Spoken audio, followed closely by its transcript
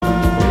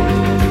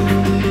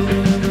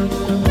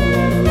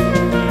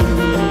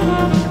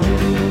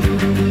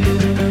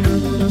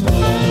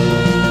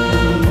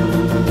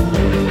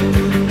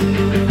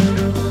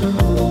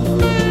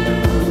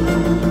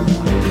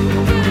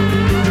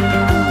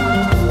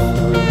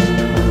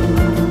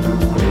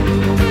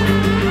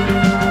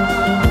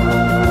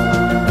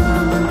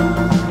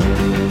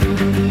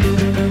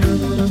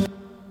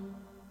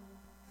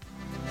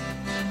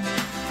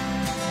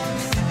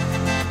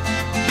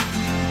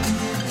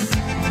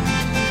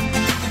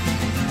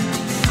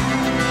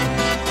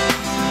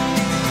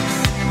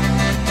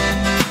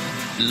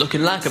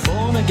Looking like a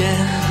born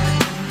again,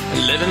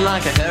 living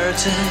like a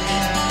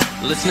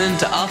heretic, listening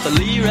to Arthur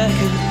Lee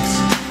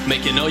records,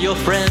 making all your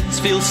friends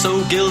feel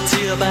so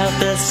guilty about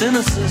their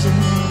cynicism.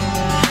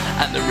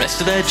 And the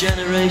rest of their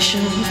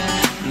generation,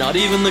 not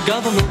even the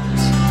government,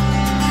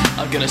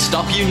 are gonna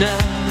stop you now.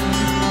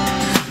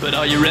 But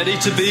are you ready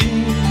to be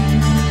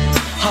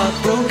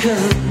heartbroken?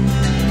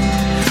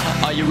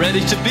 Are you ready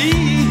to be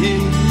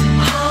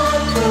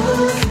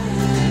heartbroken?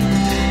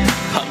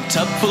 Pumped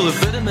up full of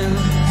vitamins,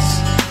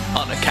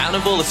 on account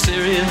of all the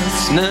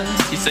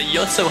seriousness. You say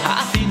you're so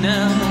happy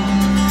now,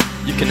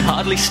 you can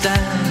hardly stand.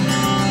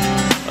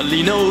 Or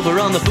lean over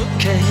on the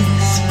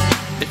bookcase.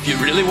 If you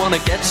really want to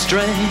get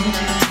straight,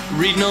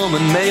 read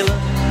Norman Mailer,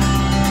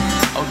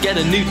 or get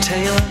a new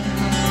tailor.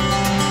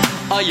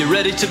 Are you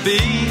ready to be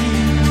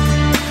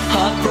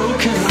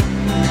heartbroken?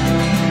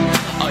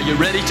 Are you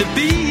ready to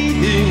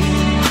be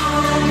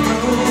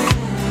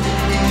heartbroken?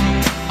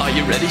 Are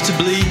you ready to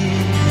bleed?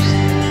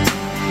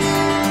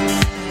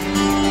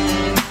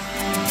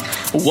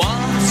 What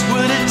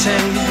would it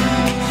take?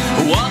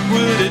 What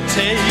would it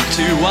take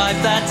to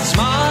wipe that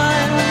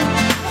smile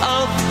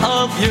off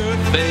of your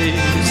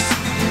face?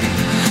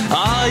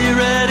 Are you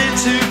ready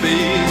to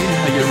be?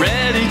 Are you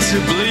ready to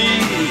bleed?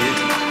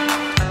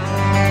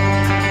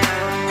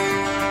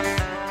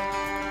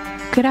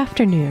 Good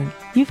afternoon.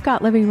 You've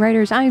got Living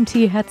Writers. I'm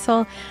T.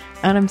 Hetzel,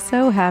 and I'm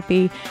so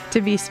happy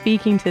to be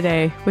speaking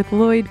today with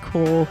Lloyd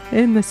Cole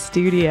in the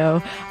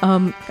studio.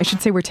 I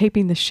should say we're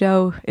taping the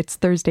show. It's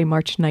Thursday,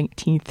 March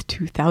 19th,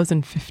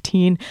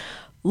 2015.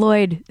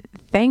 Lloyd,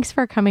 thanks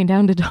for coming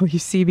down to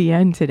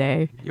WCBN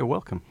today. You're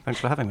welcome. Thanks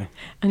for having me.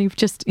 And you've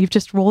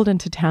just rolled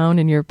into town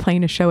and you're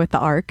playing a show at the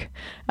Arc.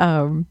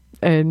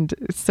 And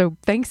so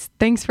thanks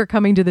for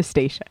coming to the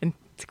station.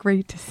 It's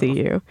great to see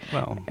you.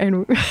 Well,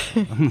 and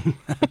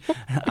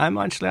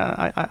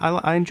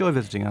I enjoy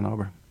visiting Ann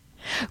Arbor.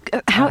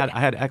 I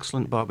had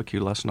excellent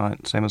barbecue last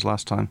night, same as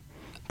last time.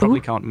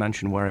 Probably can't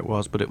mention where it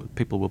was, but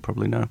people will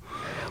probably know.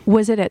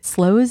 Was it at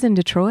Slo's in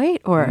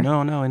Detroit, or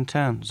no, in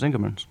town,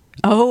 Zingerman's.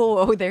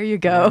 Oh, there you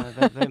go.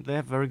 Yeah, they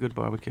have very good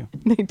barbecue.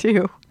 They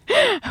do.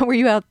 Were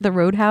you out the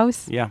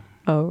Roadhouse? Yeah.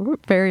 Oh,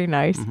 very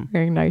nice. Mm-hmm.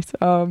 Very nice.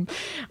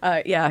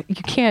 Yeah, you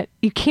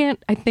can't.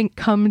 I think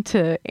come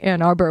to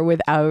Ann Arbor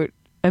without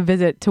a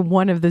visit to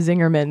one of the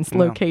Zingerman's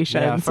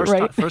locations.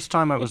 Yeah, first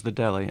time it was the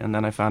deli, and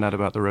then I found out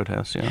about the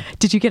Roadhouse. Yeah.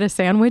 Did you get a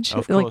sandwich?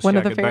 Of course, one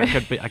of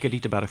the I could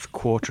eat about a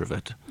quarter of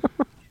it.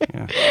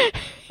 Yeah.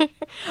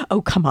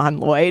 Oh, come on,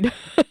 Lloyd.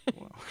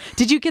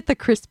 Did you get the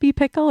crispy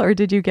pickle, or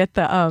did you get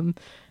the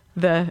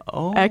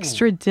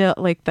extra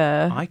like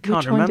the? I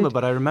can't remember,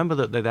 but I remember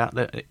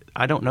that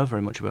I don't know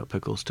very much about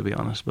pickles, to be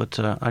honest. But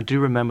I do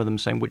remember them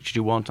saying, "Which do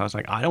you want?" I was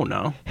like, "I don't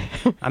know.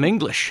 I'm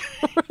English."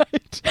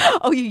 Right.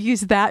 Oh, you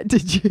used that,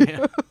 did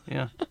you?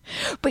 Yeah.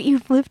 But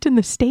you've lived in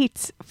the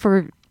States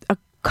for a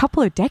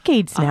couple of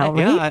decades now,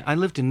 right? Yeah, I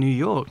lived in New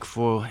York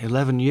for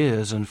 11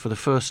 years, and for the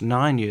first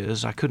 9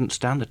 years, I couldn't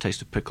stand the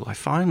taste of pickle. I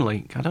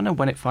don't know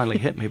when it finally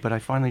hit me, but I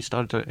finally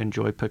started to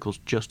enjoy pickles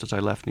just as I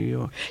left New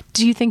York.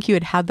 Do you think you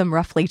had them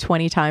roughly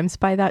 20 times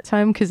by that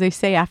time? Because they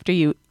say after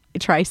you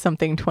try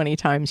something 20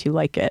 times, you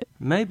like it.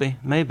 Maybe.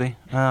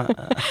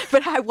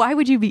 But why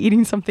would you be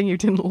eating something you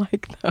didn't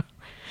like, though?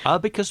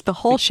 Because the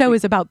whole show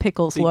is about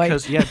pickles,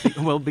 Lloyd.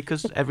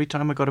 Because every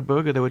time I got a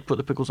burger, they would put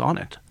the pickles on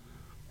it.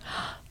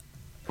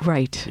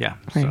 Right. Yeah.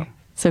 Right.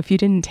 So if you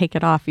didn't take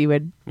it off, you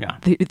would. Yeah.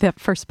 The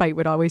first bite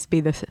would always be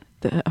the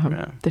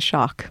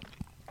shock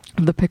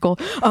of the pickle.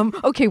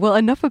 Okay. Well,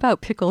 enough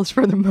about pickles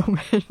for the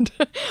moment.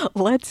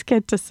 Let's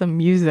get to some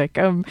music.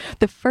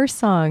 The first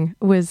song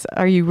was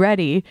 "Are You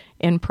Ready?"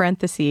 in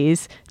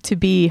parentheses to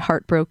be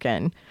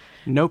heartbroken.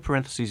 No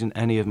parentheses in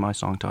any of my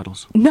song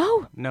titles.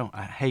 No? No,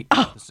 I hate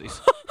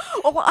parentheses.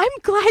 Oh, well, I'm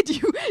glad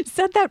you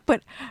said that,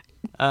 but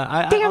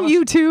damn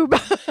YouTube.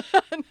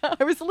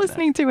 I was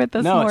listening to it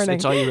this morning. No,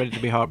 it's Are You Ready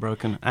to Be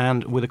Heartbroken?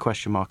 And with a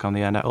question mark on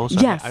the end. I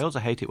also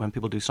hate it when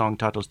people do song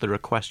titles that are a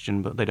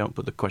question, but they don't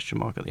put the question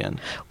mark at the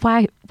end.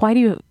 Why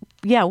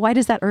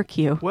does that irk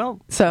you? Well,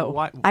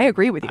 I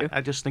agree with you. I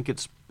just think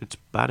it's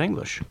bad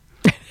English.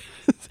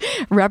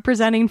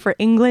 Representing for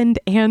England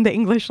and the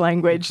English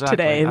language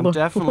today. I'm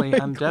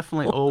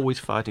definitely always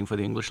fighting for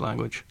the English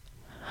language.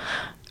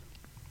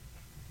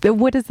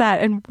 What is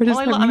that, and what does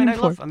that mean?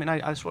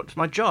 It's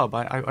my job.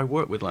 I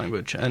work with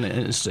language, and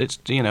it's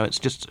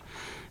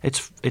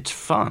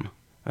fun,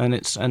 and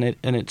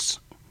it's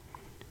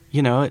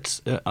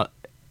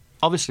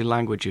obviously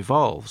language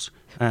evolves.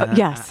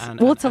 Yes,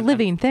 it's a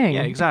living thing.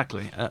 Yeah,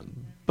 exactly.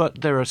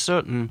 But there are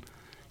certain,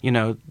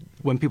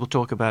 when people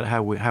talk about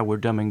how we're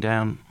dumbing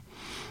down.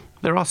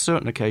 There are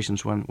certain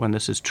occasions when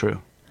this is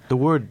true. The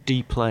word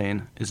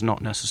deplane is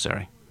not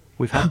necessary.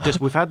 We've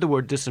had the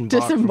word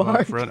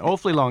disembark for an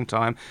awfully long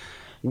time.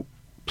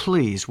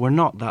 Please, we're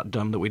not that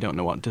dumb that we don't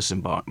know what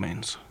disembark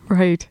means.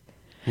 Right.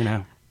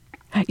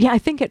 Yeah, I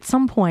think at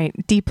some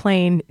point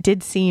deplane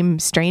did seem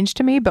strange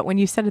to me, but when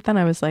you said it then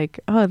I was like,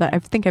 I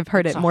think I've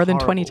heard it more than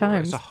 20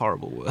 times. It's a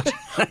horrible word.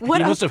 You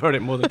must have heard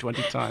it more than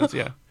 20 times,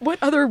 yeah. What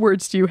other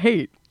words do you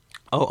hate?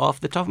 Oh, off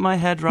the top of my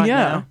head right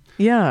now?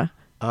 Yeah.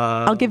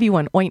 I'll give you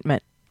one.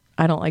 Ointment.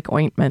 I don't like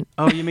ointment.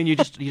 Oh, you mean you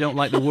don't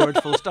like the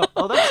word full stop?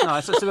 Oh, that's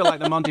nice. That's a bit like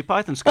the Monty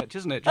Python sketch,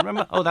 isn't it? Do you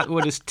remember? Oh, that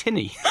word is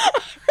tinny.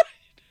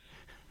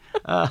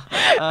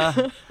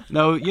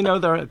 No,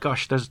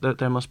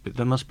 there must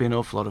be an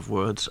awful lot of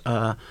words.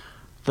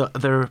 What's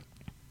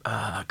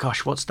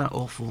that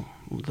awful?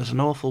 There's an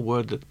awful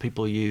word that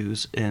people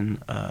use in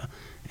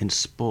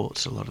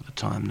sports a lot of the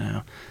time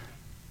now.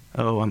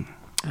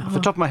 Off the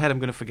top of my head, I'm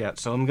going to forget,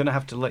 so I'm going to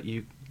have to let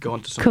you go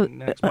on to something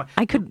next.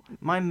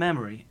 My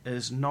memory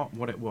is not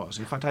what it was.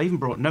 In fact, I even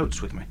brought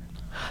notes with me.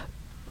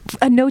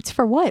 Notes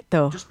for what,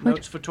 though? Just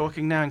notes for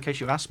talking now, in case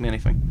you ask me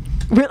anything.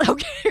 Really?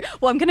 Okay.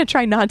 Well, I'm going to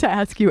try not to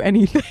ask you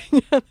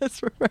anything.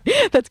 That's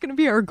going to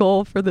be our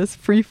goal for this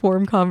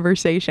free-form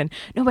conversation.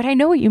 No, but I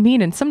know what you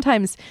mean, and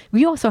sometimes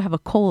we also have a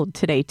cold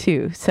today,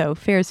 too, so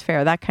fair's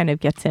fair. That kind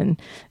of gets in.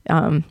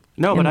 No,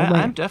 but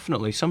I'm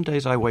definitely, some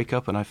days I wake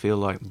up and I feel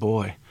like,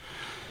 boy,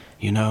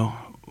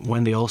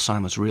 when the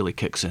Alzheimer's really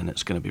kicks in,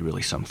 it's going to be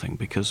really something,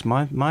 because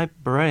my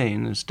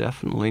brain is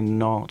definitely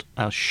not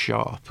as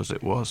sharp as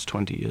it was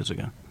 20 years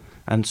ago.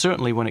 And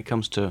certainly when it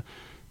comes to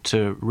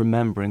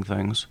remembering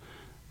things,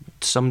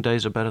 some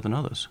days are better than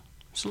others.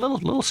 It's a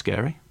little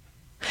scary.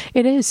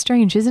 It is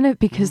strange, isn't it?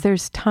 Because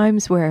there's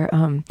times where,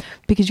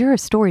 because you're a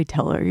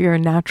storyteller, you're a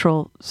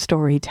natural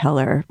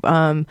storyteller,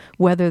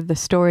 whether the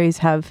stories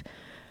have,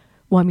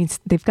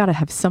 they've got to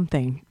have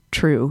something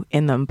true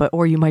in them,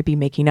 or you might be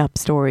making up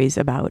stories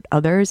about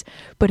others.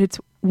 But it's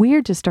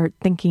weird to start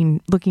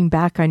looking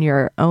back on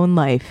your own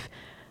life,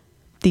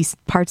 these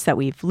parts that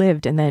we've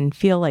lived, and then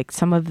feel like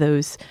some of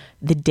those,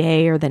 the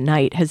day or the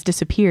night has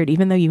disappeared,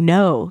 even though you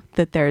know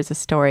that there's a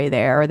story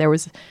there, or there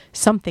was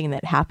something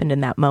that happened in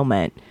that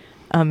moment,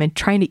 and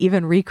trying to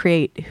even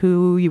recreate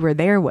who you were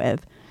there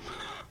with.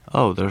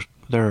 Oh,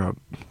 there are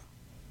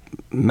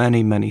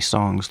many, many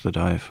songs that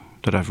I've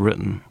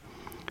written,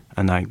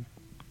 and I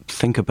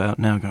think about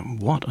now, going,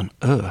 what on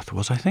earth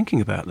was I thinking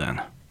about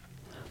then?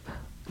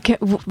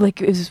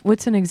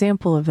 What's an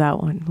example of that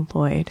one,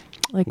 Lloyd?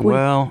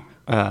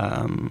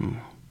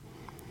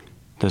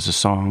 There's a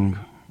song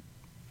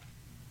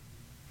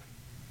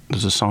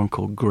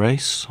called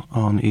Grace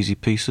on Easy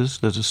Pieces.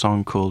 There's a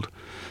song called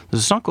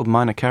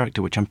Minor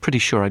Character, which I'm pretty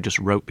sure I just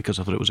wrote because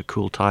I thought it was a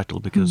cool title,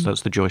 because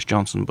that's the Joyce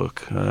Johnson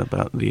book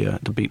about the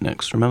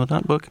Beatniks. Remember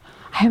that book?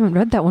 I haven't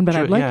read that one, but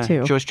I'd like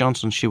to. Joyce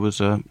Johnson, she was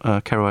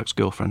Kerouac's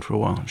girlfriend for a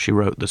while. She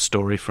wrote the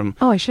story from...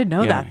 Oh, I should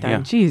know that then. Yeah,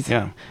 jeez.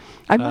 Yeah.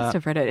 I must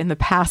have read it in the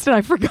past, and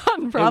I've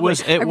forgotten probably.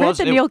 I read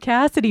the Neil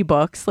Cassidy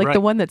books, like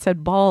the one that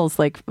said balls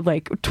like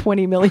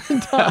 20 million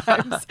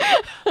times.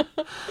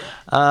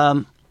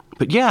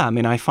 But yeah,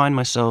 I find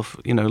myself,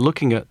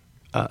 looking at,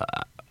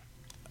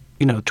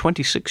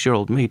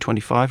 26-year-old me,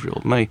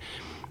 25-year-old me.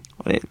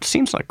 It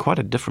seems like quite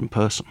a different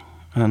person,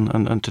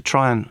 and to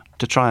try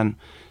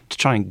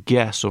and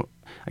guess, or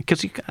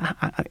because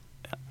I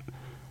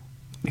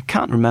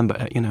can't remember,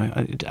 I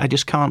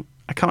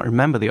can't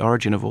remember the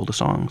origin of all the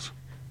songs.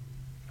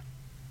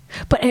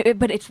 But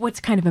it's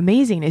what's kind of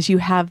amazing is you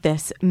have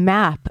this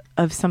map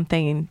of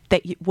something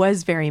that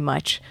was very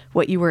much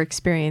what you were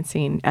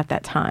experiencing at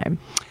that time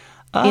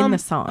in the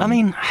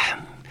song.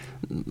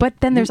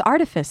 But then there's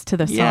artifice to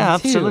the song, yeah,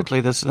 too.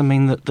 Absolutely.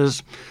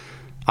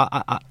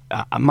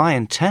 My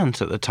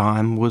intent at the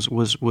time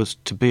was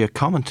to be a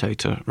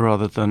commentator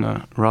rather than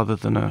a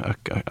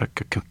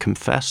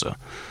confessor.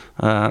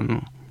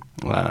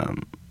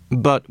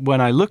 But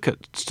when I look at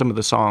some of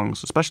the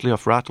songs, especially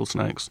off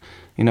Rattlesnakes,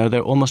 they're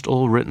almost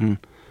all written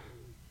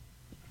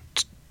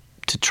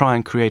to try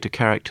and create a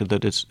character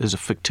that is a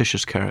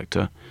fictitious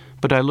character.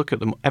 But I look at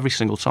them; every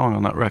single song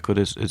on that record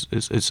is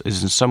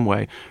in some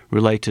way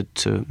related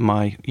to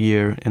my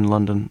year in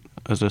London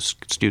as a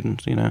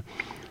student.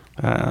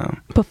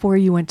 Before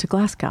you went to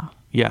Glasgow.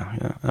 Yeah.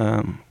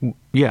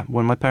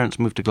 When my parents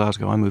moved to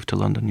Glasgow, I moved to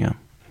London. Yeah,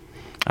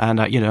 and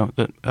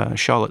that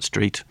Charlotte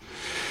Street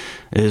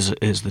is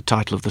the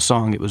title of the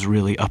song. It was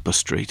really Upper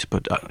Street,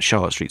 but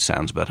Charlotte Street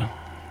sounds better.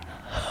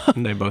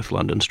 And they're both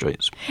London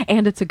streets.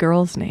 And it's a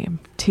girl's name,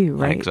 too,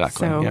 right?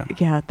 Exactly, so,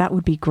 yeah, that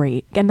would be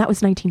great. And that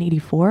was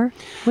 1984,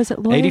 was it,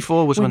 Lloyd?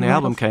 84 was when the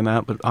album came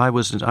out, but I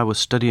was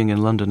studying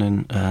in London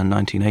in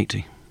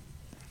 1980.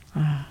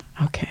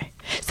 Okay.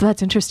 So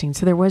that's interesting.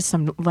 So there was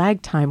some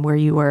lag time where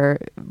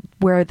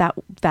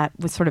that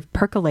was sort of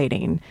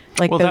percolating,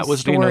 like those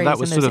stories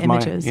and those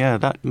images.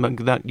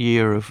 That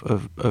year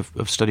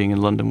of studying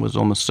in London was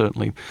almost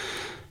certainly,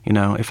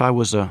 if I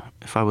was a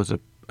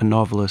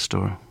novelist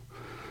or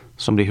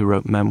somebody who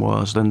wrote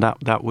memoirs, then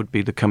that would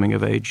be the coming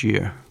of age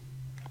year.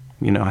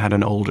 I had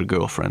an older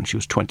girlfriend. She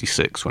was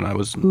 26 when I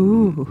was,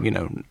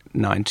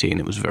 19.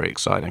 It was very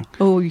exciting.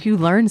 Oh, you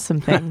learned some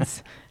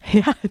things.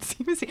 Yeah, it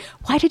seems.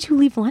 Why did you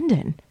leave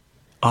London?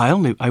 I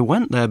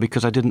went there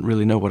because I didn't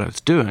really know what I was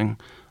doing.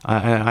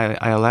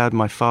 I allowed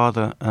my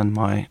father and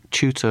my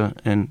tutor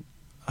in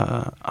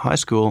high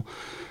school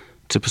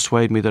to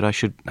persuade me that I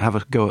should have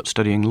a go at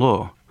studying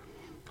law.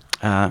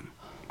 It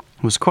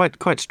was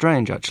quite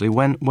strange, actually.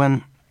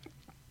 When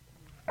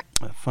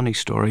funny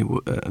story.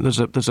 There's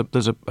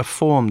a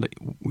form that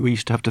we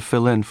used to have to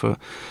fill in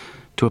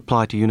to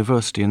apply to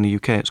university in the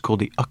UK. It's called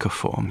the UCCA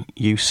form,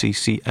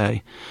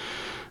 UCCA.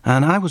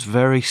 And I was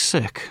very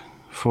sick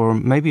for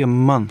maybe a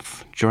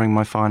month during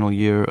my final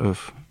year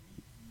of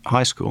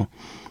high school.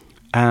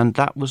 And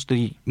that was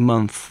the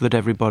month that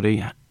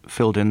everybody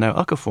filled in their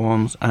UCCA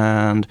forms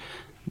and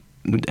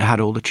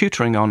had all the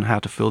tutoring on how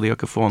to fill the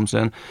UCCA forms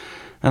in.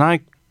 And I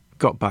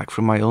got back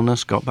from my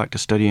illness, got back to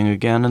studying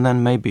again, and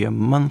then maybe a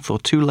month or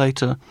two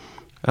later,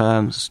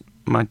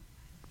 my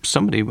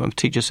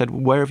teacher said,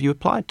 "Where have you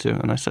applied to?"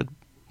 And I said,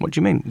 "What do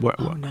you mean?"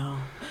 Oh no!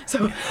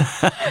 So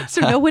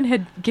no one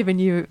had given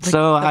you.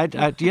 So I'd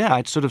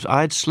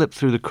slipped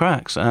through the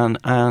cracks, and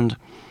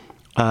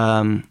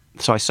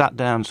so I sat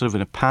down, sort of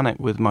in a panic,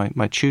 with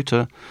my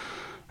tutor,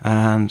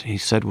 and he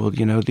said, "Well,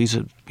 these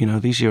are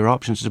your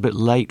options. It's a bit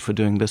late for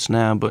doing this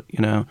now, but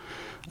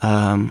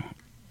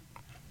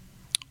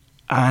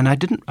And I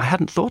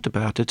hadn't thought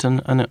about it,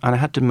 and I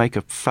had to make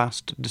a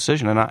fast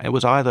decision. And it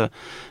was either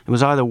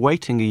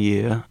waiting a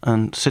year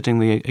and sitting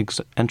the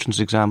entrance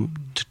exam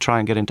to try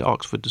and get into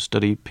Oxford to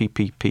study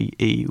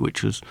PPPE,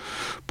 which was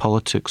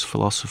politics,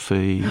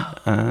 philosophy,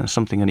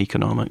 something in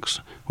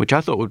economics, which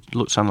I thought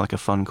would sound like a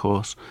fun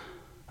course.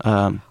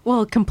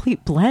 Well, a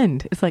complete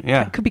blend. It's like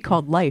it could be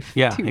called life.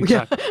 Yeah, too.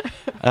 exactly.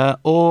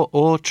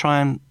 Or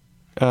try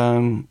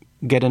and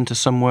get into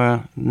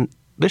somewhere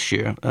this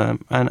year,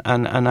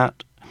 and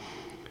at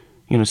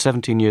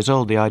 17 years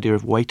old, the idea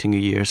of waiting a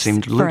year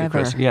seemed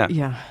ludicrous.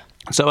 Yeah.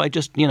 So I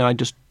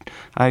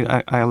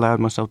allowed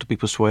myself to be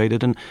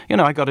persuaded, and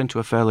I got into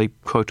a fairly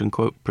quote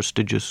unquote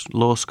prestigious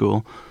law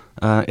school.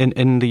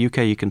 In the UK,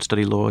 you can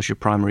study law as your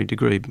primary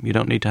degree. You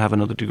don't need to have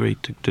another degree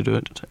to do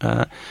it.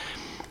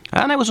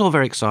 And it was all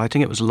very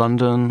exciting. It was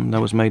London. I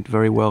was made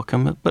very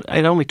welcome. But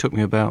it only took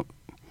me about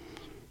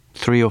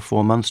 3 or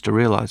 4 months to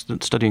realise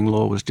that studying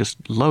law was just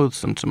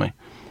loathsome to me.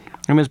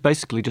 I mean, it's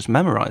basically just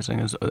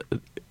memorising.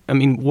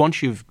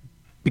 Once you've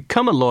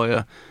become a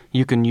lawyer,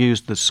 you can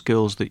use the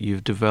skills that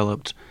you've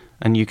developed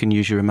and you can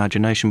use your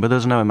imagination, but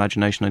there's no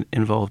imagination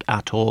involved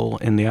at all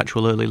in the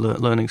actual early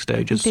learning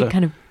stages. They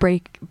kind of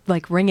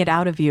wring it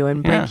out of you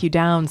and break you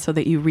down so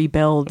that you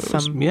rebuild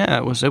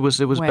It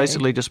was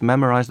basically just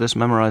memorize this,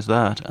 memorize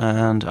that.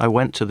 And I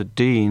went to the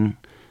dean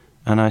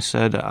and I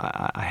said,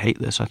 I hate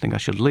this, I think I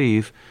should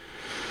leave.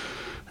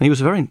 And he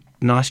was a very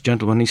nice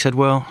gentleman. He said,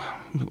 well,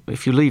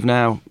 if you leave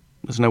now,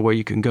 there's nowhere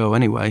you can go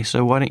anyway,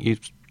 so why don't you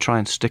try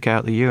and stick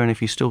out the year, and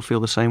if you still feel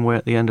the same way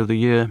at the end of the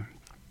year,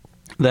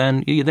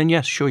 then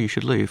yes, sure, you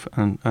should leave.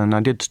 And I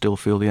did still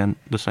feel the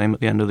same at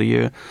the end of the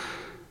year.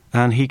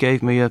 And he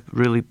gave me a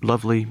really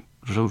lovely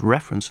sort of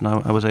reference, and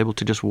I was able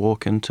to just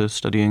walk into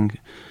studying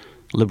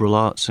liberal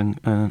arts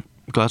in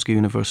Glasgow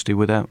University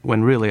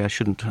when really I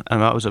shouldn't.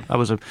 And I was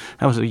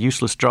a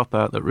useless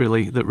dropout that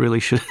really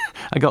should.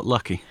 I got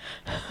lucky.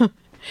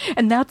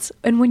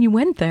 And when you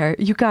went there,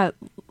 you got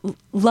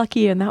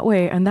lucky in that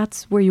way, and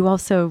that's where you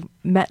also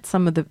met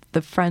some of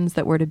the friends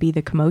that were to be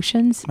the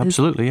Commotions.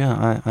 Absolutely,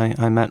 yeah.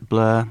 I met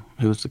Blair,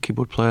 who was the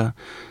keyboard player,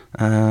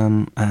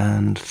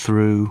 and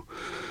through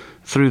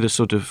the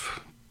sort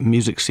of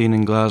music scene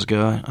in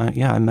Glasgow,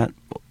 I met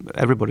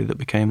everybody that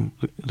became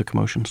the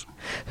Commotions.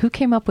 Who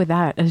came up with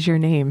that as your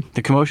name?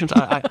 The Commotions?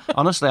 I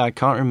honestly, I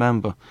can't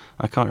remember.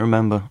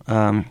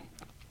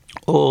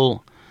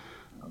 All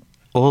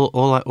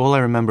I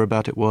remember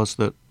about it was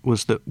that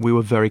we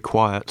were very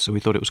quiet, so we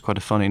thought it was quite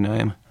a funny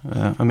name.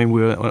 We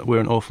were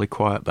an awfully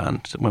quiet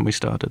band when we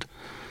started.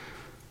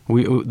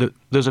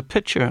 There's a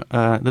picture.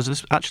 There's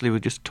this. Actually, we were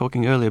just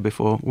talking earlier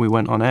before we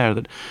went on air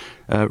that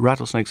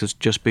Rattlesnakes has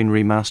just been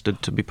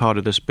remastered to be part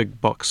of this big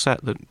box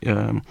set that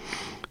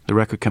the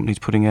record company's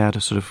putting out,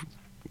 a sort of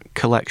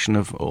collection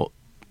of.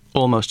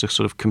 Almost a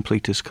sort of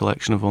completist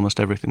collection of almost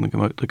everything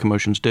the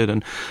Commotions did,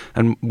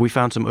 and we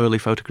found some early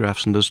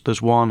photographs, and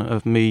there's one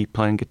of me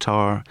playing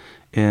guitar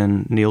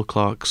in Neil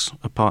Clark's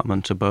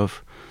apartment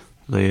above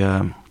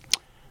the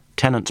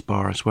Tenants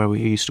Bar. It's where we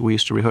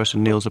used to rehearse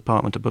in Neil's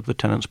apartment above the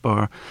Tenants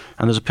Bar,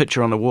 and there's a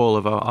picture on the wall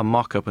of a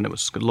mock-up, and it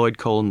was Lloyd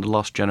Cole and the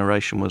Lost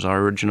Generation was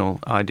our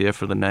original idea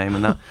for the name,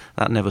 and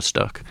that never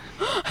stuck.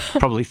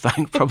 Probably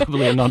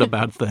not a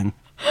bad thing.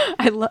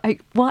 I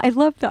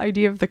love the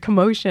idea of the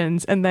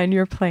Commotions, and then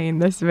you're playing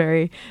this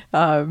very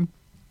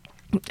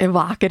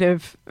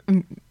evocative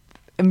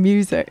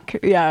music.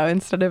 Yeah,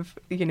 instead of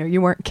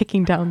you weren't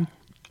kicking down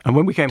and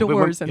when we came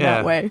doors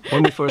that way.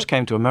 When we first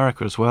came to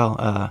America as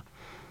well,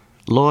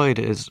 Lloyd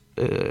is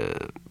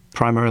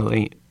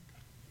primarily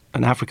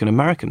an African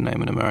American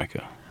name in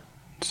America.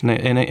 It's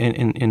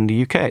in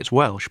the UK, it's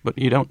Welsh, but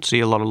you don't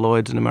see a lot of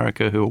Lloyds in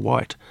America who are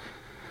white.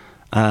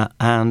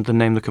 And the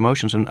name The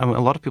Commotions, and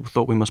a lot of people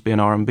thought we must be an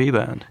R&B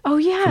band. Oh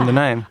yeah, from the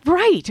name.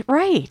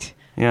 Right.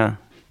 Yeah.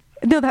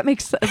 No, that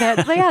makes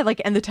that. Yeah,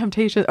 like And the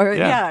Temptations, or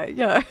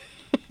yeah.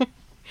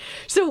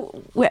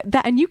 So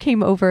and you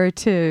came over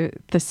to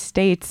the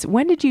States.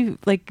 When did you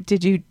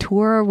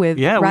tour with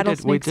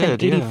Rattlesnakes in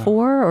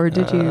 '84, or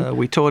did you?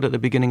 We toured at the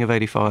beginning of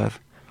 '85.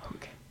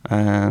 Okay.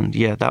 And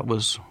that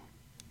was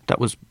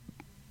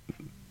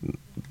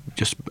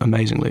just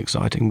amazingly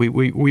exciting.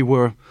 We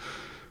were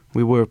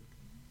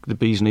the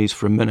bee's knees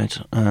for a minute,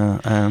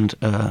 and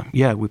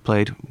we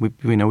played. We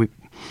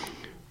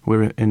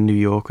were in New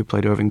York. We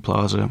played Irving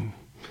Plaza.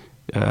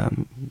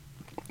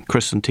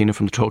 Chris and Tina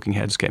from the Talking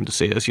Heads came to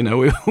see us.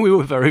 We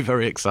were very,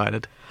 very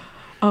excited.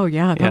 Oh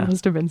yeah, that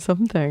must have been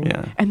something.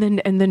 Yeah. And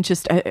then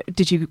just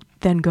did you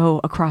then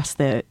go across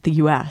the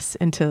U.S.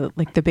 into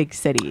like the big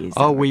cities?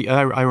 Oh,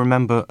 I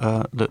remember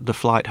the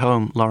flight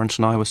home. Lawrence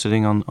and I were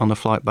sitting on the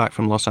flight back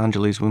from Los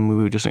Angeles when we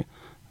were just saying,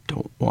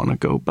 "Don't want to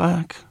go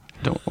back.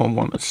 Don't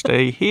want to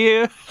stay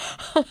here."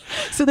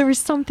 So there was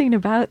something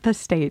about the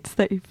States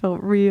that you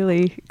felt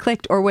really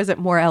clicked, or was it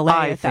more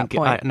LA at that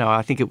point?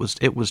 I think it was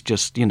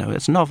just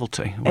it's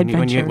novelty.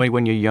 Adventure.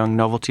 When you're young,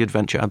 novelty,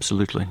 adventure,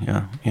 absolutely.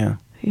 Yeah.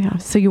 Yeah.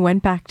 So you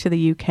went back to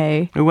the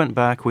UK. We went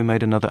back. We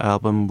made another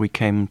album. We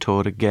came and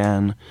toured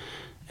again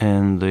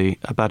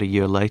about a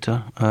year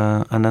later,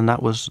 and then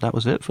that was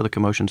it for the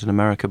Commotions in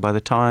America. By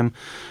the time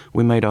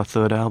we made our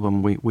third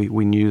album,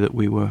 we knew that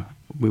we were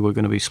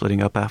going to be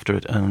splitting up after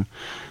it, and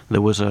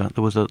there was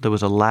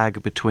a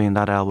lag between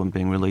that album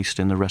being released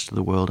in the rest of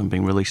the world and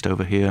being released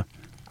over here,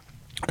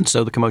 and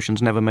so the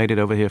Commotions never made it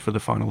over here for the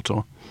final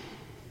tour.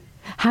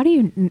 How do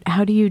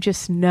you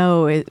just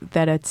know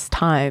that it's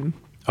time?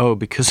 Oh,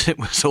 because it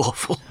was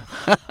awful.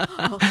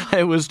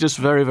 It was just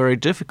very, very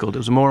difficult. It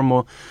was more and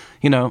more,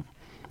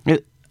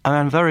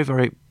 I'm very,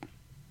 very,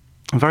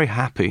 very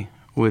happy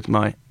with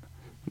my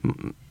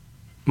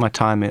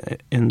time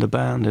in the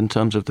band in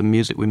terms of the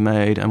music we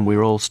made, and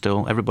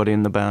everybody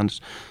in the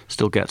band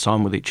still gets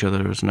on with each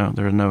other.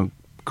 There are no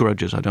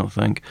grudges, I don't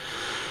think.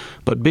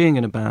 But being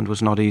in a band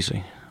was not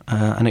easy.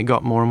 And it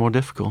got more and more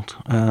difficult,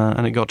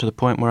 and it got to the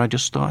point where I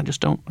just thought, I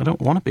don't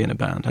want to be in a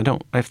band.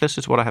 If this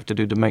is what I have to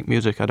do to make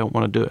music, I don't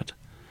want to do it.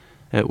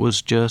 It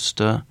was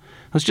just a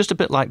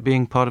bit like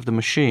being part of the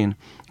machine,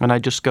 and I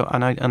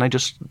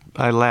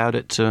allowed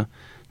it to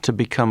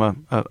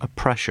become a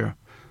pressure.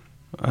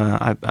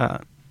 I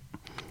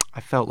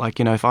felt like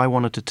if I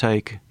wanted to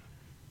take,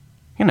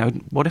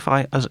 what if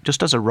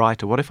as a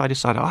writer, what if I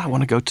decided I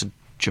want to go to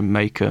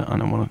Jamaica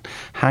and I want to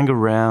hang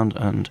around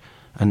and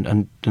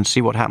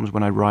see what happens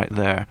when I write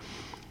there.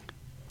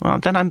 Well,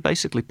 then I'm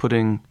basically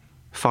putting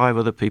 5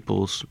 other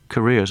people's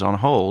careers on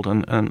hold,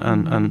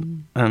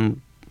 and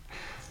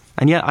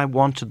yet I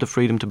wanted the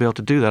freedom to be able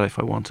to do that if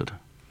I wanted.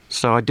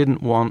 So I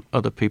didn't want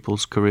other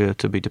people's career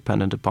to be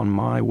dependent upon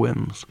my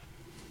whims.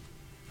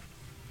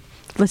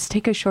 Let's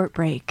take a short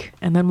break,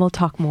 and then we'll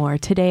talk more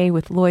today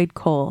with Lloyd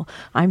Cole.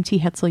 I'm T.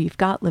 Hetzel. You've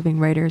got Living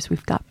Writers.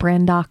 We've got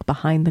Brandock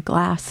behind the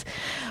glass.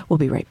 We'll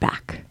be right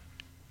back.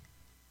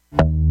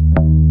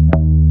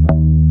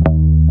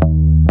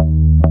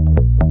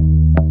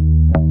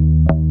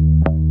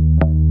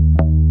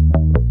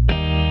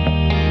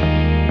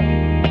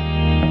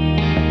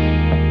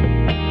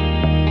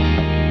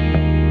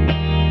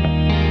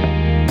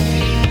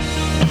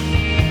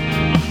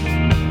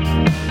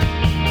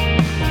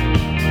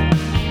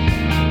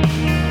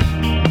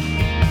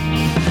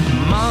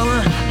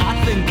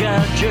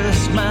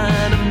 Just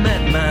might have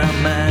met my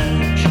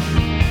match.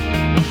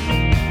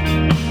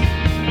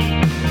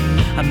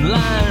 I'm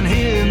lying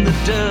here in the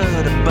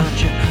dirt, a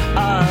bunch of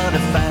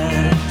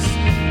artifacts.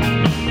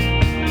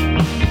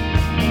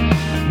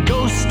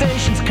 Ghost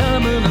stations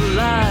coming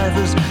alive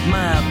as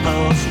my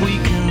pulse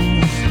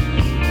weakens.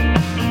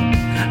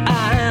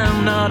 I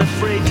am not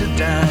afraid to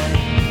die.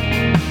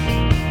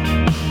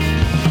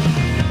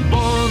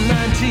 Born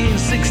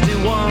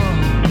 1961,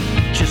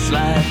 just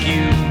like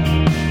you.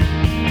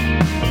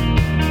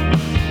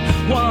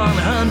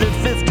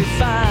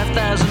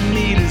 155,000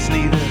 meters,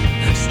 neither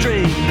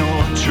straight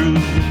nor true.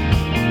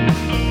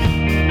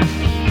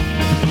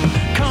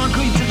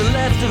 Concrete to the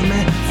left of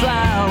me,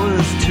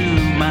 flowers to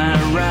my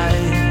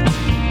right.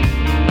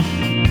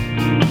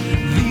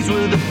 These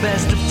were the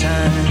best of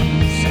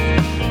times.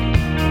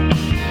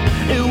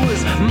 It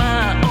was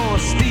my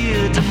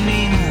austere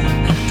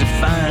demeanor to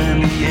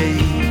find the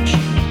age.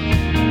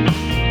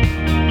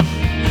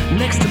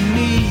 Next to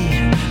me,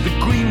 the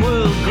green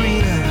world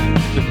greener,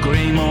 the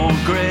grey more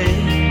grey.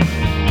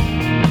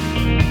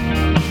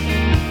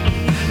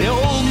 The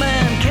old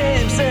man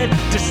came, said,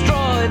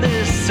 destroy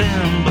this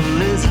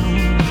symbolism.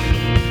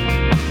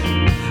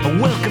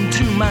 Welcome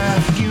to my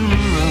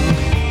funeral,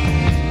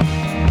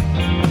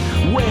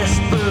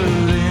 West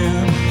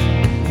Berlin.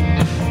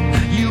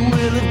 You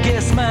will have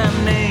guessed my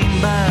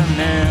name by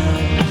now.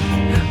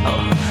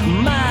 Oh,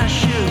 my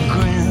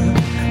chagrin,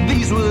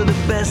 these were the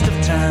best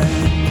of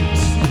times.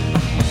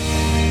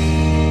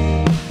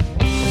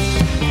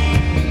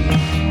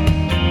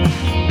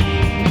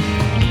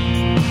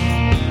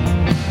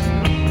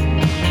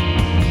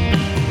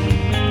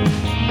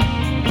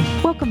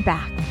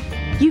 Back.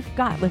 You've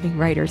got Living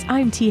Writers.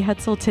 I'm T.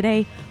 Hetzel.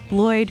 Today,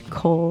 Lloyd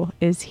Cole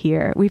is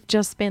here. We've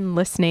just been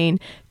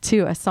listening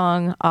to a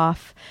song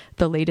off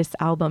the latest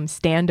album,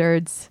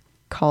 Standards,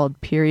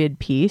 called Period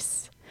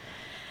Piece.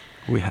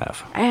 We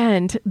have.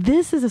 And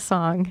this is a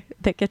song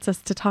that gets us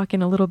to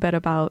talking a little bit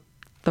about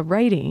the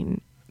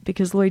writing,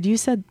 because Lloyd, you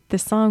said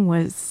this song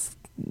was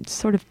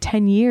sort of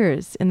 10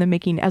 years in the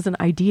making as an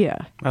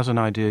idea. As an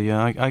idea,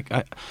 yeah.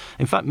 I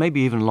in fact,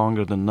 maybe even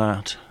longer than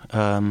that.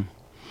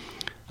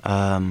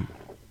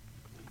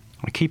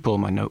 I keep all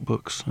my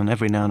notebooks, and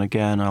every now and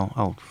again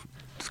I'll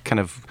kind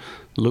of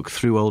look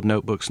through old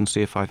notebooks and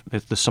see if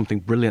there's something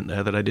brilliant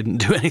there that I didn't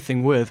do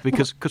anything with,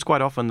 because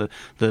quite often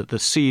the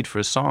seed for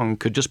a song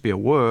could just be a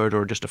word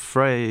or just a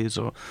phrase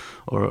or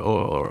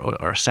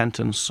a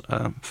sentence.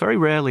 Very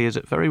rarely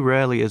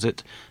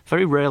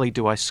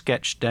do I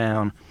sketch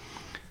down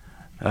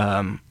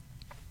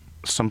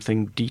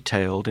something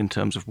detailed in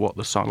terms of what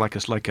the song, like a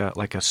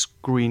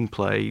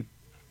screenplay.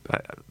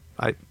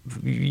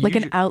 Like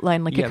an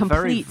outline, like a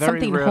complete very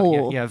something rarely,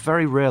 whole. Yeah,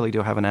 very rarely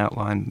do I have an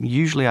outline.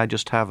 Usually I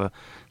just have a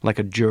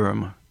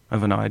germ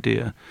of an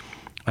idea,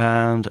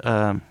 and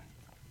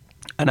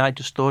I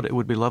just thought it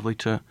would be lovely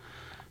to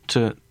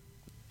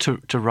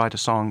write a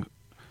song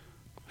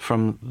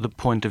from the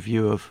point of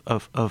view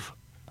of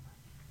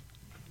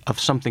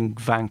something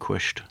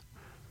vanquished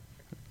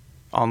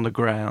on the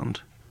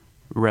ground,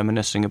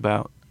 reminiscing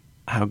about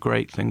how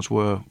great things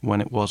were when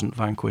it wasn't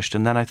vanquished.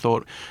 And then I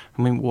thought,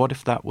 what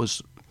if that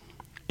was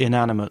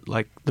inanimate,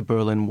 like the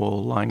Berlin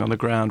Wall lying on the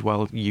ground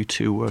while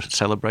U2 were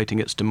celebrating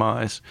its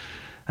demise?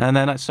 And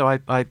then I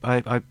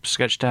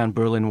sketched down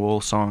Berlin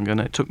Wall song,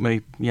 and it took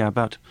me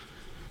about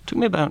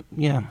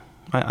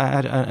I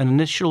had an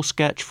initial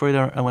sketch for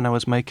it when I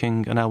was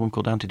making an album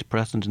called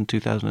Antidepressant in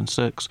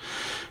 2006,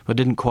 but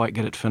didn't quite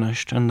get it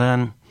finished. And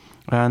then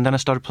I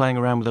started playing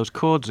around with those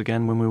chords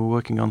again when we were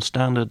working on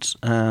standards,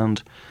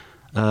 and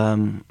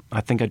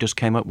I think I just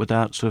came up with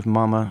that sort of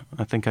Mama,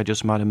 I think I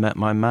just might have met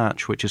my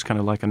match, which is kind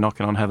of like a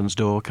knocking on heaven's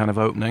door kind of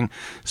opening.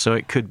 So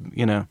it could,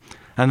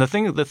 And the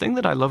thing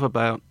that I love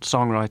about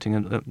songwriting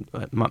and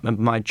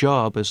my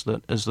job is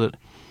that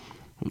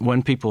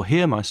when people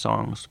hear my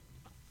songs,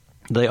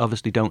 they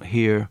obviously don't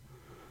hear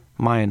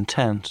my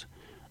intent,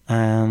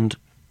 and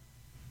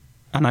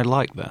I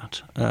like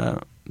that.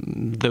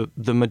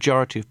 The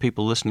majority of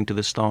people listening to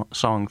this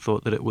song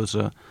thought that it was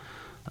a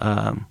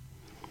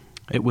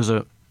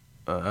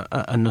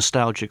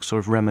nostalgic sort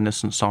of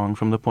reminiscent song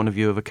from the point of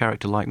view of a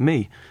character like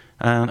me,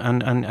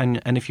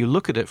 and if you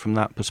look at it from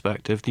that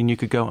perspective, then you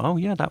could go, oh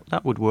yeah,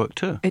 that would work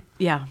too.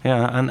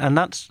 And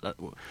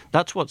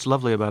that's what's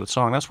lovely about a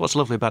song. That's what's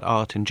lovely about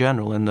art in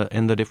general. In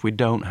that if we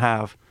don't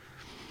have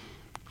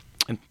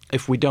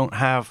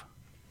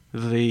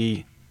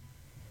the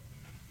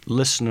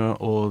listener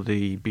or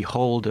the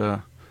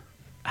beholder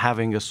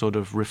having a sort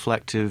of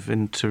reflective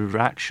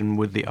interaction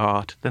with the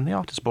art, then the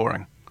art is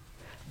boring.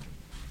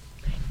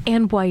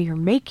 And why you're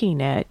making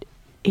it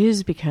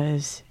is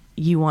because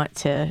you want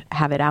to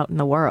have it out in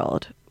the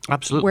world.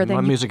 Absolutely.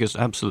 My music is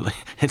absolutely,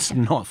 it's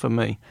not for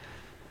me.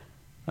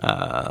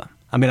 I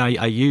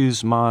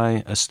use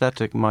my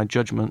aesthetic, my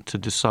judgment to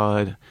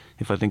decide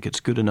if I think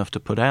it's good enough to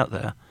put out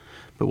there.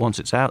 But once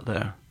it's out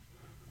there,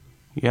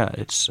 yeah,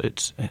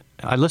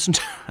 I listen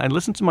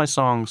to my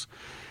songs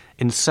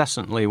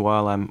incessantly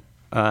while I'm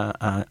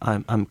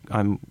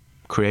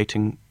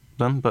creating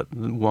them, but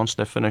once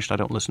they're finished, I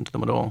don't listen to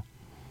them at all.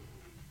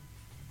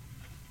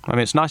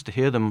 It's nice to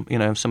hear them,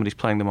 if somebody's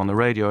playing them on the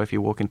radio, if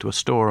you walk into a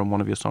store and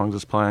one of your songs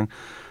is playing.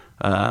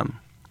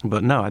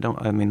 But no, I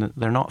don't.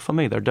 They're not for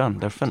me. They're done.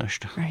 They're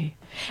finished. Right.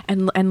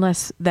 And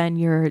unless then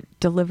you're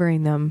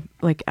delivering them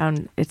like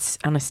on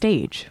a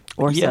stage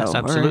or so. Yes,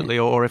 absolutely.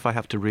 Or if I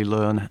have to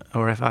relearn,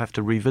 or if I have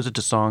to revisit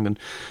a song and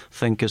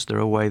think, is there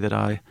a way that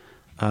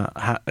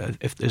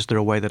is there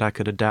a way that I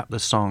could adapt the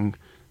song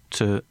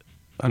to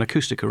an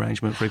acoustic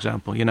arrangement, for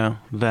example,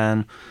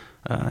 then...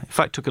 in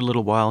fact, it took a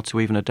little while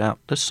to even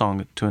adapt this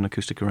song to an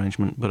acoustic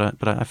arrangement,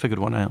 but I figured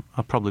one out.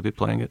 I'll probably be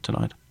playing it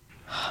tonight.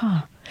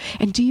 Huh.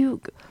 And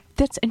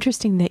that's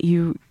interesting that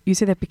you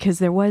say that, because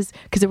there was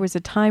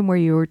a time where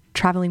you were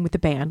traveling with the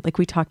band, like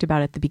we talked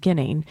about at the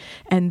beginning,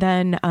 and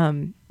then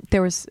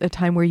there was a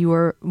time where you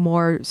were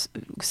more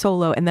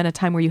solo, and then a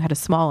time where you had a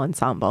small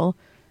ensemble.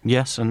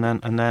 Yes, and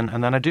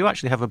then I do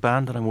actually have a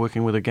band that I'm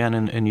working with again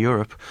in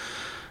Europe,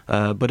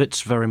 but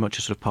it's very much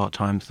a sort of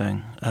part-time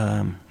thing.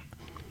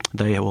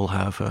 They all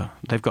have,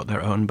 they've got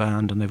their own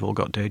band and they've all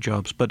got day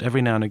jobs. But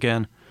every now and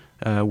again,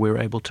 we're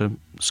able to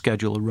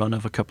schedule a run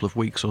of a couple of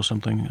weeks or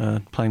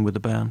something, playing with the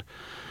band.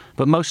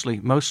 But mostly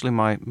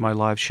my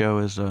live show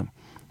is,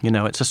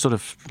 it's a sort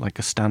of like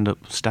a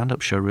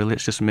stand-up show, really.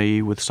 It's just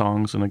me with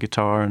songs and a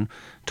guitar and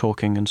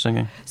talking and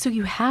singing. So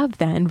you have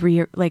then,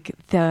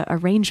 the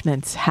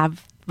arrangements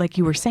have, like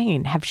you were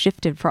saying, have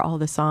shifted for all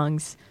the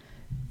songs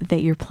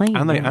that you're playing,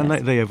 and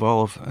they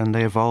evolve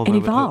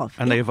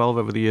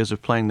over the years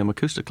of playing them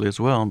acoustically as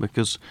well.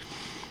 Because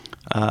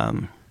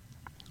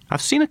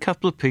I've seen a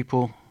couple of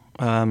people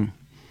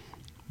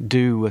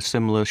do a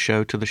similar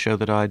show to the show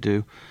that I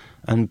do,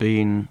 and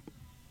been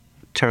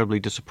terribly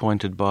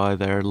disappointed by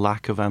their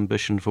lack of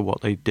ambition for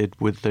what they did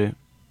with the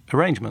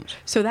arrangements.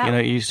 So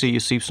that you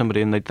see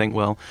somebody and they think,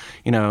 well,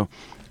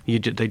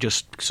 they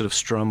just sort of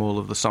strum all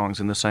of the songs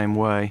in the same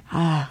way,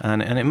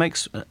 and it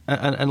makes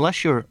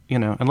unless you're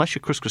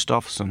Chris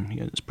Christopherson,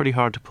 it's pretty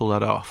hard to pull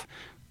that off.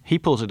 he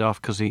pulls it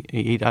off because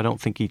I don't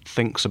think he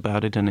thinks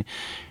about it, and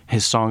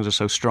his songs are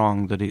so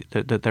strong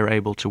that they're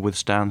able to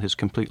withstand his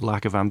complete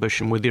lack of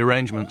ambition with the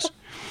arrangements.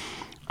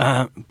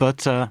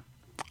 But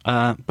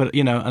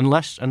you know,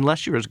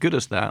 unless you're as good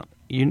as that,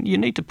 you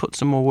need to put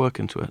some more work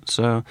into it.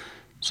 So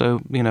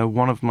you know,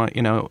 one of my,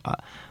 you know,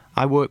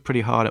 I work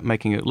pretty hard at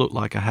making it look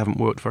like I haven't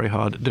worked very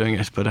hard at doing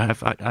it, but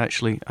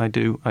I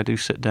do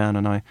sit down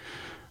and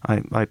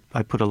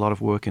I put a lot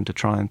of work into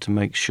trying to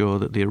make sure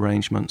that the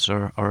arrangements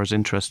are as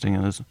interesting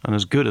and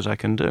as good as I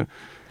can do.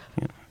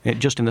 You know,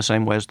 just in the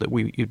same way as that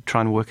you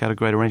try and work out a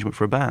great arrangement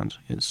for a band.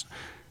 It's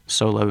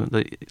solo.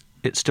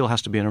 It still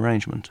has to be an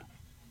arrangement.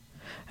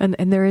 And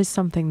there is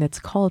something that's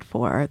called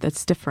for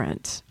that's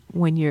different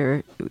when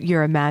you're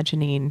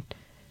imagining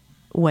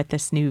what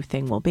this new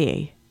thing will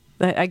be.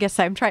 I guess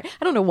I'm trying.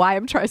 I don't know why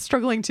I'm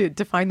struggling to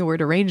define the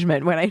word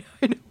arrangement when I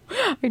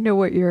know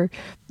what you're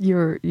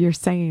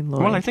saying,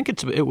 Lloyd. Well, I think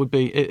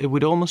it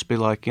would almost be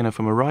like, you know,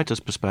 from a writer's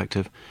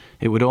perspective,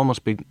 it would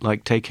almost be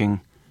like taking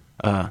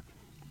a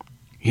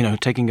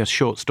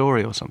short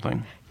story or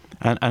something,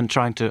 and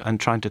trying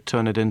to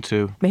turn it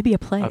into maybe a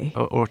play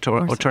or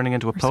turning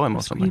into a poem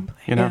or something.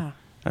 You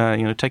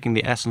know, taking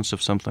the essence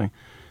of something,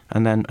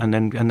 and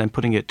then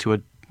putting it to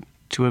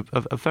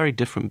a very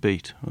different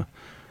beat.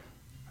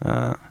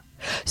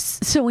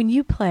 So when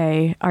you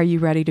play, are you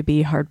ready to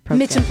be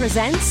heartbroken? Mitchum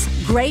presents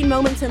Great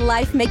Moments in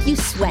Life Make You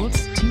Sweat.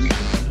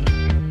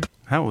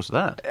 How was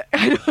that?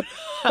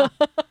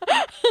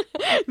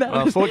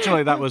 Well,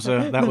 fortunately, that was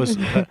a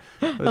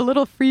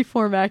little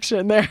freeform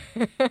action there.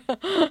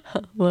 A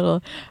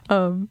little.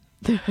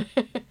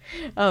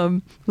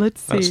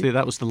 Let's see.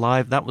 That was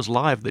live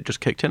that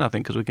just kicked in. I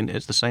think because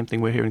it's the same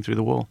thing we're hearing through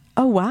the wall.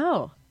 Oh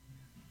wow.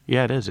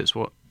 Yeah, it is. It's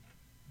what.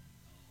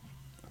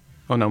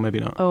 Oh no, maybe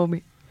not. Oh,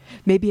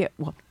 maybe it.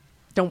 Well,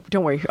 don't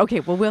worry. Okay.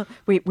 Well,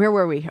 wait. Where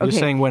were we? Okay. You're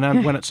saying when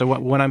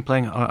I'm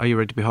playing, are you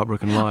ready to be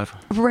heartbroken live?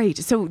 Right.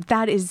 So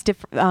that is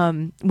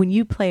different. When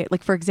you play it,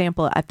 like for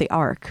example, at the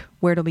Arc,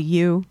 where it'll be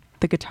you,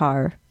 the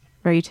guitar,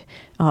 right,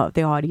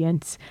 the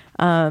audience.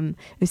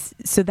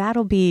 So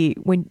that'll be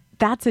when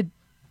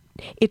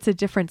it's a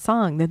different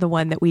song than the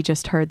one that we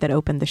just heard that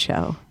opened the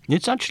show.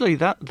 It's actually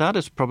that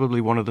is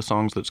probably one of the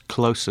songs that's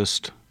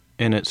closest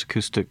in its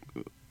acoustic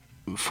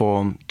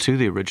form to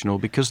the original,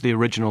 because the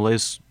original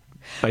is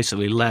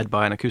basically led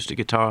by an acoustic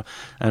guitar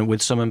and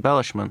with some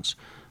embellishments.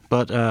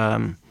 But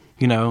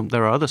you know,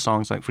 there are other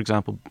songs like, for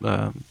example,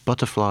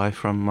 Butterfly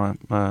from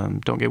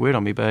Don't Get Weird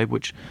on Me, Babe,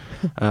 which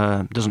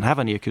doesn't have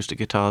any acoustic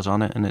guitars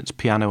on it, and it's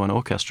piano and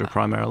orchestra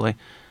primarily.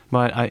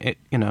 But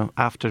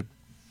after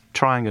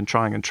trying,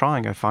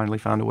 I finally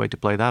found a way to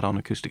play that on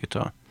acoustic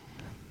guitar.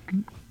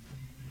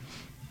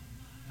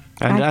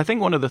 And I think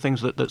one of the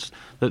things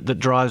that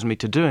drives me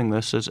to doing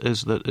this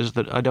is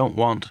that I don't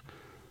want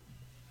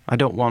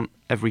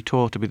every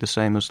tour to be the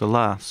same as the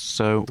last.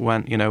 So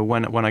when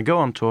I go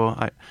on tour,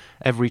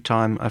 every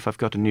time if I've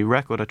got a new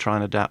record, I try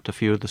and adapt a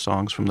few of the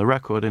songs from the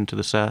record into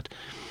the set.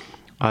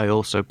 I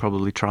also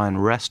probably try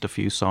and rest a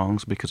few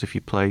songs, because if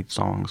you play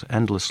songs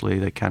endlessly,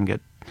 you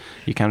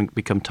can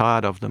become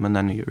tired of them, and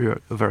then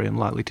you're very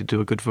unlikely to do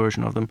a good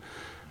version of them.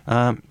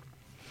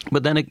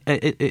 But then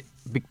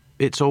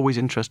it's always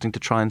interesting to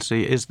try and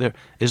see, is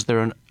there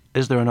an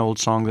old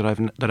song that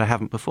I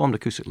haven't performed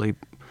acoustically?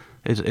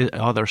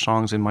 Are there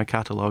songs in my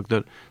catalogue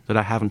that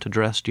I haven't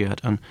addressed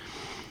yet? And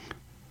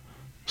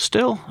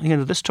still,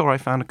 this tour I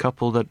found a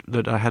couple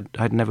that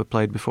I'd never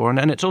played before,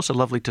 and it's also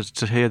lovely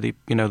to hear the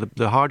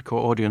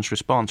hardcore audience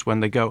response when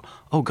they go,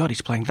 "Oh God,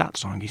 he's playing that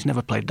song. He's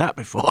never pplayed that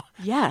before."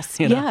 Yes,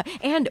 yeah,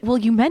 and well,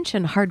 you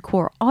mentioned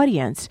hardcore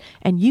audience,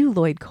 and you,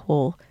 Lloyd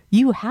Cole,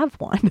 you have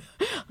one,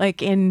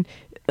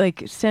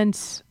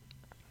 since.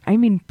 I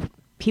mean,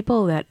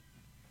 people that,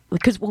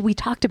 because we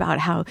talked about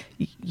how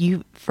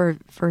you for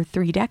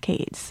 3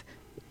 decades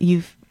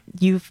you've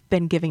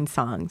been giving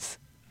songs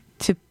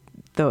to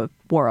the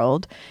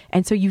world,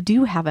 and so you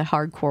do have a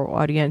hardcore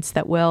audience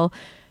that will,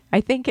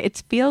 I think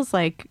it feels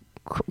like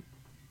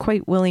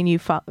quite willing you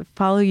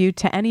follow you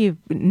to any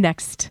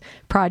next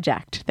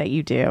project that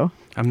you do.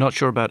 I'm not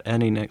sure about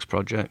any next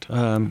project.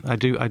 I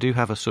do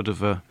have a sort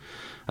of a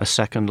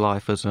second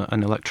life as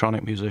an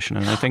electronic musician,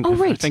 and I think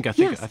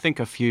Yes. I think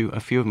a few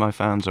of my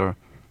fans are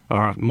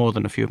more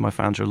than a few of my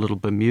fans are a little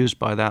bemused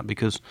by that,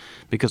 because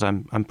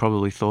I'm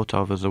probably thought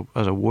of as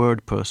a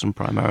word person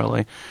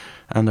primarily,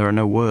 and there are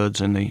no words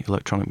in the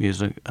electronic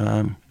music.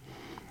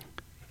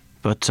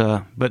 But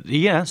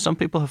yeah, some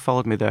people have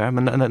followed me there,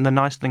 and the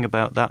nice thing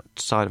about that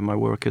side of my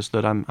work is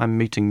that I'm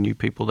meeting new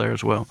people there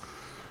as well.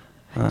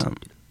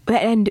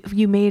 And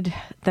you made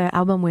the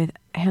album with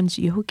Hans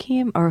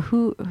Joachim, or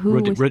who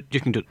you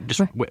can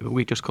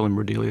we just call him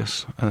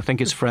Rodelius, and I think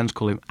his friends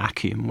call him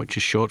Akim, which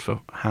is short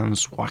for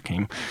Hans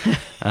Joachim.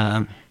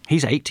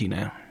 He's 80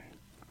 now.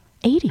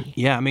 80.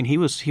 Yeah, I mean he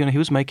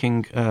was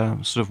making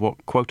sort of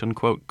what quote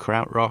unquote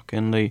krautrock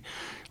in the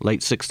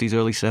late 60s,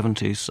 early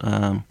 70s.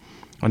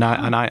 And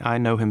I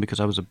know him because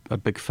I was a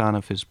big fan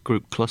of his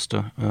group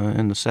Cluster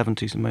in the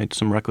 70s, and made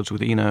some records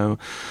with Eno.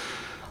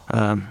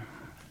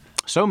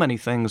 so many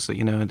things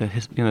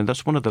that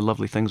that's one of the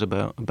lovely things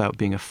about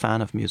being a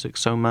fan of music.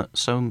 So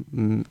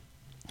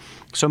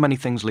many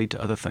things lead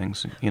to other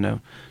things.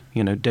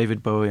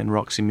 David Bowie and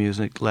Roxy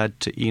Music led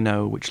to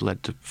Eno, which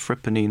led to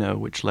Fripp and Eno,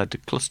 which led to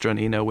Cluster and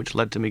Eno, which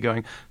led to me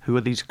going, who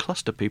are these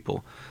Cluster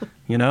people?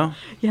 Yeah,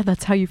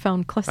 that's how you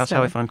found Cluster. That's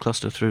how I found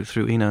Cluster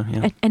through Eno.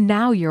 Yeah. And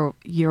now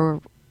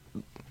you're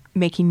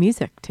making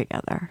music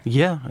together.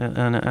 Yeah,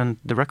 and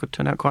the record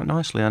turned out quite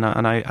nicely. And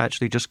I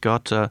actually just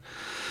got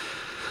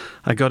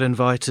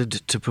invited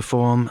to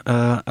perform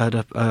at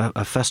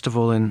a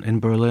festival in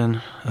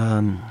Berlin.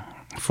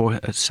 For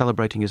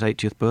celebrating his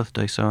 80th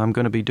birthday, so I'm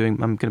going to be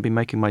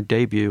making my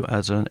debut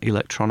as an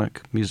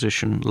electronic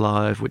musician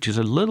live, which is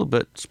a little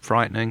bit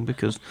frightening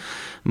because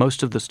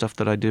most of the stuff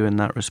that I do in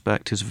that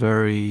respect is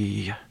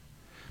very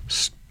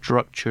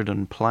structured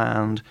and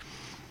planned,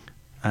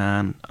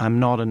 and I'm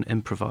not an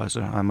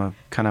improviser. I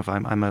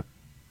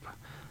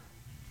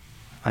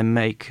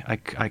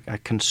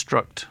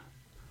construct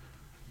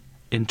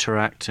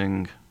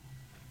interacting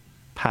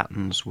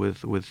patterns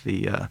with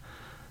the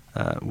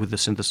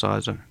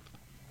synthesizer.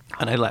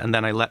 And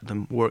then I let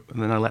them work,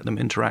 and then I let them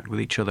interact with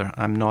each other.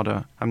 I'm not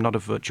a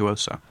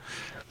virtuoso.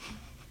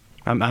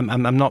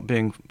 I'm not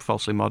being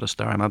falsely modest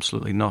there. I'm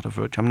absolutely not a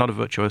virtuoso. I'm not a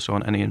virtuoso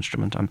on any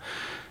instrument. I'm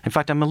a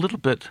little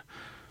bit.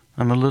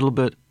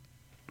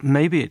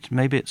 Maybe it's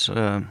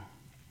a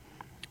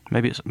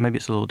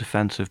little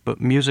defensive. But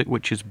music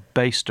which is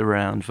based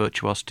around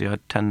virtuosity, I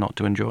tend not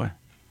to enjoy.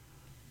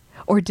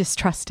 Or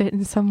distrust it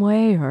in some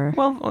way, or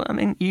well, I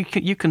mean,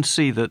 you can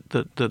see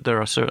that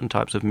there are certain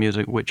types of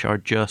music which are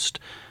just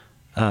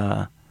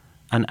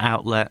an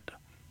outlet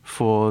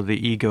for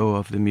the ego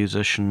of the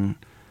musician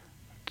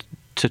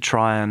to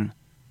try and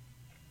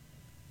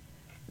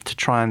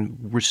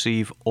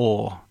receive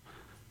awe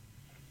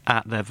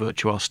at their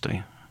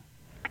virtuosity.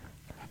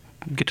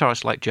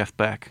 Guitarists like Jeff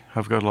Beck,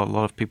 I've got a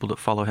lot of people that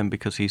follow him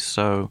because he's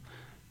so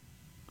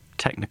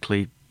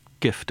technically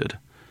gifted.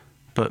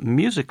 But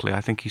musically,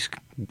 I think he's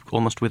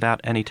almost without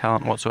any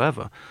talent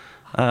whatsoever.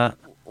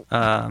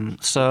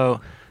 So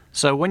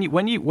when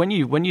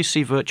you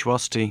see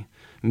virtuosity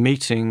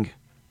meeting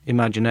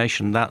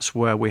imagination, that's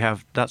where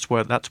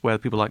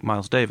people like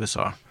Miles Davis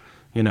are,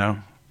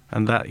 and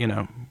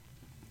that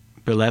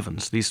Bill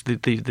Evans,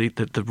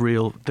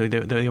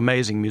 the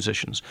amazing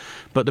musicians.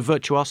 But the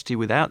virtuosity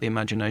without the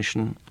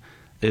imagination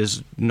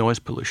is noise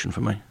pollution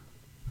for me.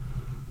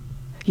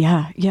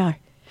 Yeah.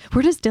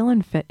 Where does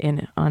Dylan fit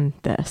in on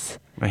this?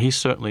 He's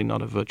certainly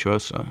not a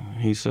virtuoso.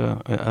 He's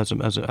as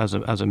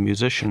a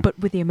musician, but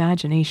with the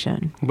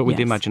imagination. But with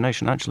the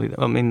imagination, actually,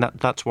 I mean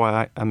that's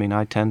why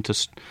I tend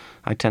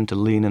to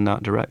lean in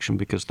that direction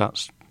because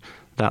that's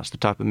the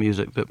type of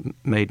music that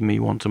made me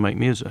want to make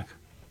music.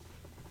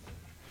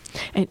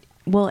 And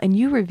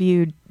you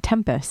reviewed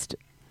Tempest.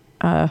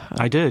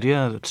 I did,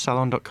 yeah.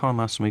 Salon.com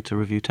asked me to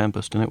review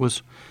Tempest, and it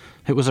was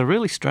a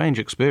really strange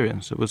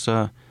experience. It was.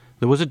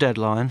 There was a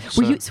deadline.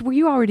 So. Were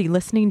you already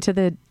listening to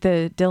the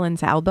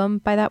Dylan's album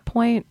by that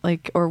point,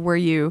 or were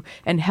you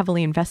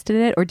heavily invested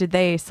in it, or did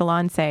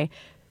Salon say,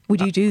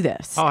 "Would you do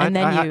this?" I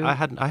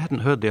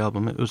hadn't heard the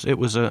album. It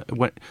was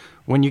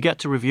when you get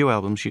to review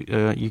albums,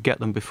 you get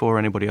them before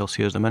anybody else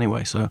hears them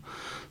anyway. So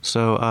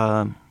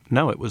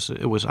no, it was.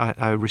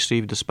 I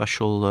received a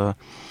special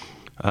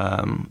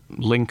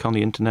link on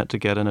the internet to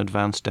get an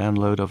advanced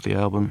download of the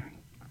album.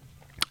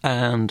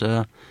 And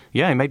it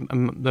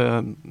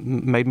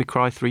made me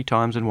cry 3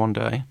 times in one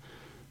day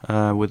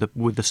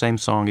with the same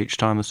song each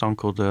time. The song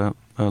called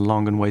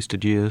 "Long and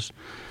Wasted Years,"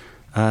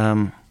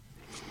 and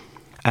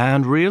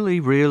really,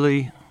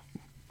 really,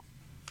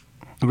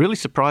 really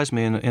surprised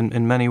me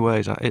in many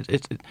ways.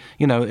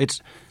 It's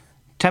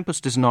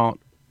Tempest is not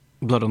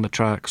Blood on the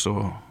Tracks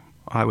or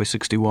Highway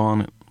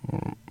 61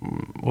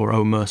 or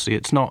Oh Mercy.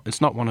 It's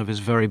not one of his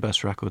very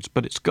best records,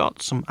 but it's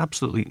got some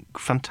absolutely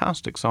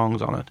fantastic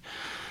songs on it.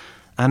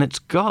 And it's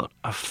got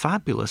a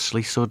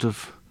fabulously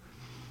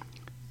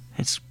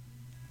it's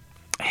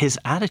his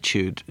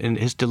attitude and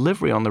his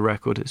delivery on the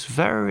record is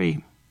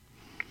very,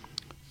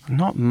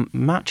 not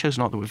macho's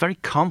not the word, very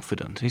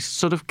confident. He's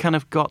sort of kind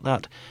of got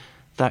that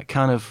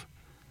kind of,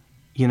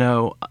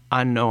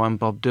 I know I'm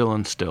Bob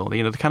Dylan still.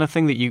 The kind of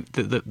thing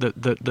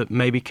that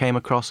maybe came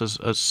across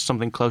as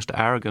something close to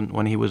arrogant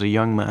when he was a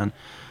young man,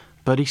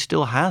 but he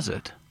still has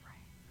it.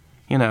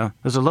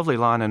 There's a lovely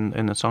line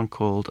in a song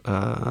called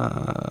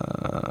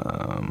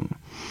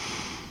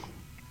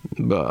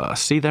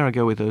see, there I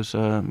go with those.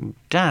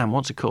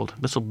 What's it called?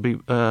 This'll be.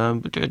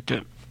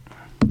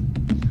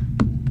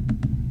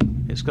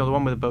 It's got the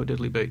one with the Bo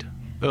Diddley beat.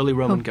 Early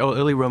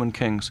Roman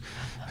Kings.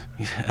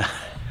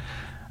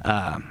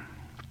 I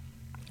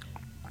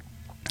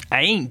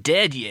ain't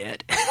dead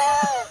yet.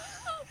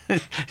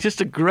 It's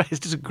just a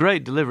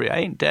great delivery. I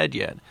ain't dead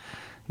yet.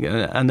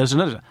 And there's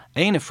another.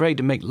 I ain't afraid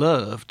to make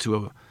love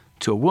to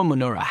a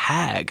woman or a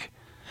hag.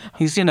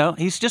 He's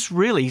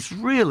really,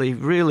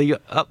 really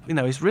up.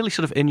 He's really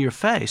sort of in your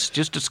face.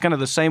 Just kind of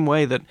the same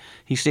way that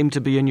he seemed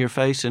to be in your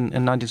face in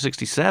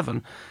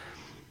 1967.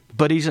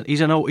 But he's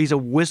a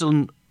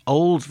wizened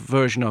old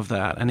version of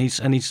that, and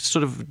he's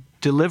sort of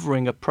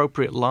delivering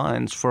appropriate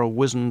lines for a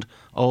wizened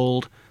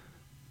old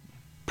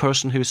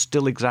person who's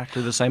still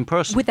exactly the same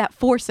person with that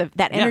force of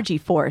that energy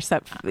force.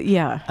 That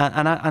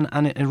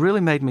and it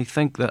really made me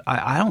think that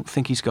I don't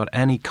think he's got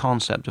any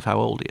concept of how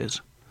old he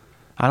is.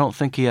 I don't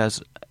think he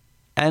has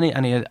any,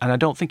 and I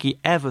don't think he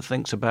ever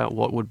thinks about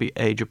what would be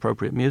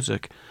age-appropriate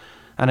music.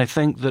 And I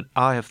think that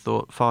I have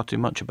thought far too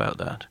much about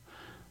that,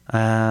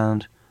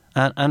 and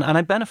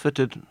I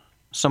benefited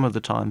some of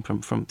the time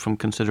from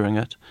considering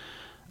it.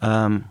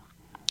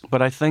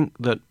 But I think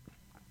that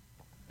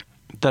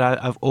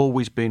I've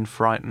always been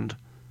frightened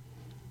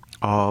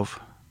of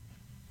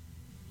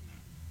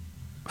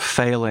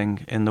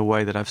failing in the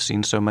way that I've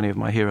seen so many of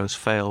my heroes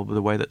fail,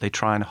 the way that they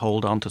try and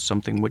hold on to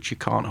something which you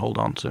can't hold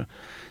on to,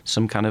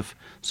 some kind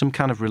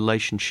of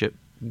relationship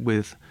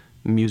with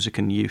music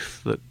and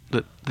youth that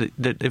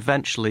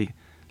eventually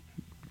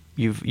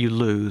you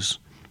lose,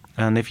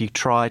 and if you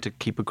try to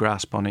keep a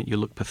grasp on it, you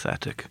look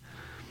pathetic.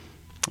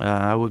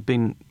 I've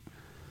been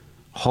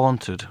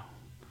haunted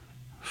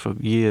for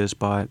years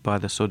by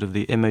the sort of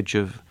the image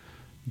of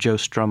Joe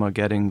Strummer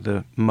getting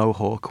the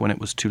mohawk when it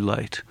was too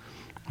late,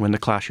 when the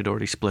Clash had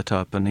already split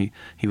up, and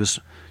he was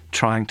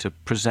trying to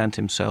present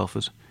himself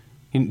as...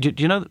 Do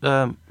you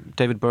know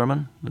David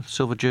Berman, the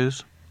Silver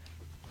Jews?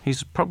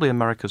 He's probably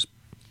America's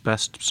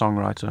best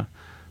songwriter,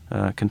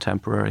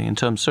 contemporary,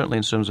 certainly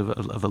in terms of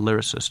a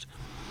lyricist.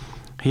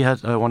 He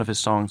had one of his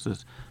songs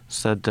that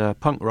said,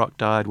 "Punk rock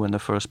died when the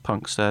first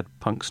punk said,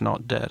 punk's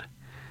not dead."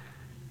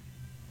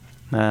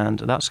 And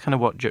that's kind of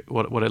what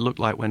it looked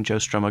like when Joe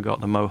Strummer got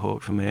the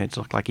mohawk for me. It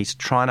looked like he's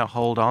trying to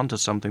hold on to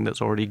something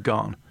that's already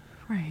gone.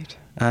 Right.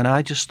 And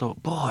I just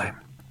thought, boy,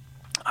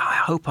 I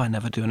hope I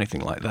never do anything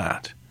like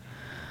that.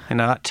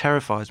 That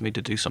terrifies me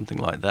to do something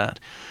like that.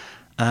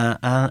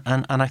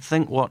 And I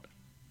think what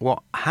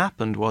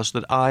happened was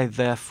that I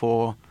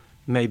therefore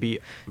maybe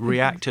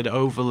reacted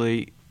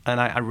overly,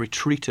 and I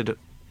retreated.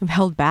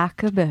 Held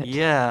back a bit.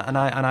 Yeah, and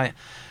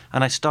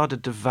I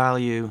started to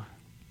value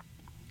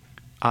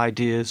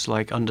ideas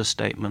like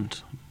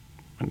understatement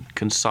and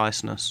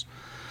conciseness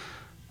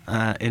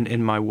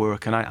in my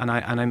work, and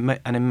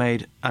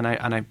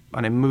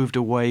I moved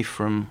away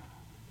from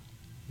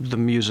the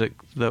music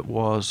that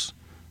was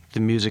the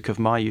music of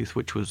my youth,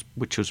 which was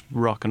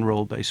rock and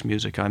roll based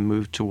music. I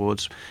moved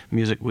towards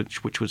music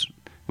which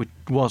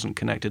wasn't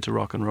connected to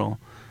rock and roll,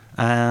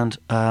 and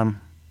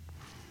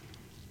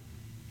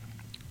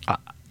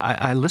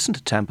I listened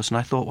to Tempest, and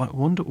I thought, I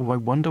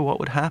wonder what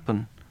would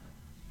happen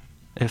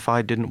if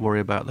I didn't worry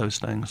about those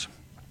things.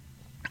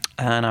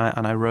 And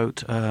I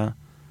wrote the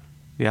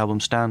album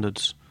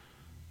Standards,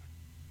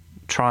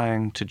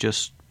 trying to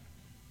just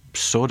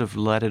sort of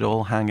let it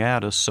all hang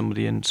out, as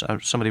somebody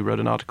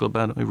wrote an article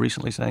about me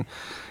recently saying,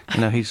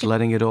 he's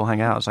letting it all hang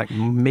out. It's like,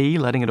 me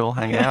letting it all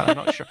hang out? I'm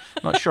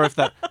not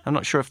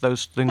sure if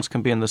those things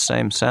can be in the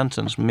same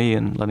sentence, me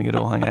and letting it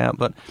all hang out.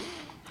 But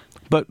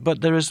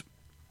there's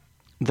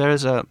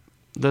a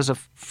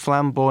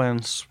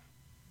flamboyance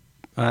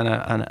and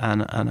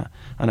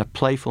a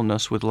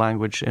playfulness with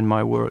language in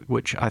my work,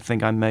 which I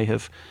think I may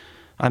have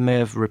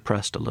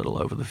repressed a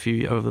little over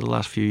the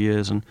last few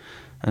years, and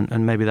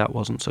maybe that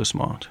wasn't so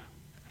smart.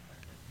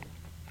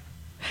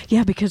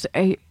 Yeah, because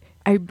I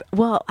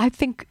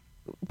think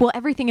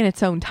everything in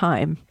its own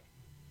time,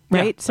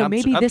 right? Yeah, so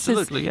maybe this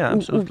is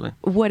absolutely.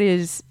 What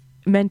is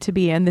meant to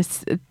be, and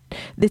it's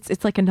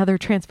like another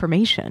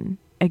transformation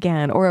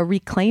again, or a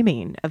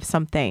reclaiming of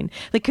something.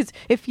 Like, because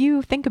if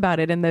you think about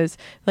it, in those,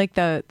 like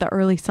the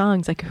early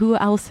songs, like who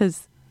else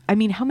has? I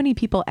mean, how many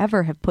people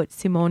ever have put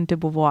Simone de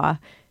Beauvoir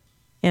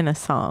in a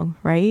song,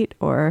 right?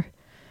 Or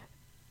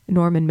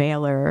Norman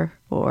Mailer,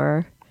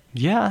 or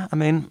yeah. I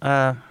mean,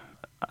 I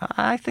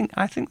think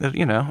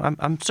that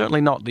I'm certainly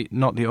not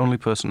the only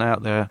person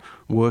out there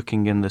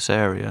working in this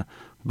area,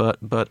 but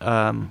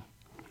I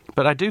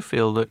do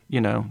feel that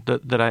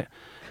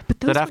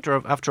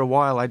that after a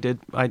while I've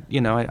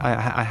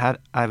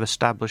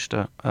established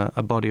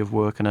a body of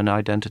work and an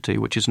identity,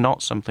 which is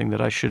not something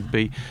that I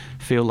should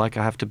feel like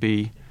I have to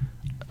be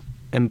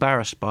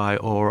embarrassed by,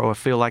 or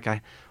feel like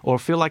I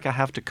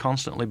have to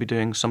constantly be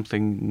doing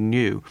something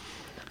new,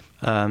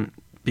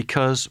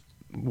 because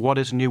what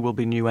is new will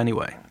be new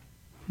anyway.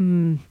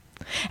 And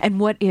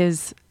what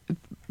is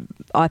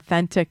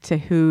authentic to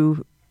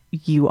who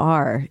you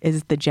are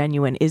is the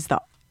genuine, is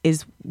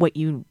what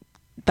you,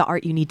 the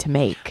art you need to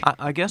make.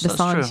 I guess the that's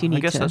songs true. You need I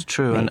guess to that's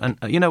true. make.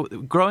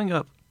 And growing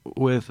up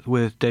with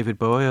David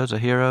Bowie as a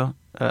hero,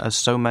 as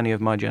so many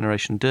of my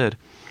generation did,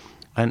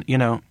 and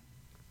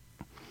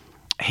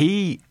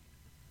he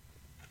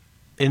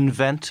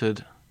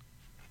invented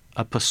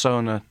a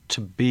persona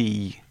to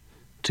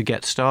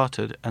get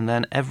started, and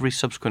then every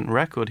subsequent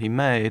record he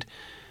made,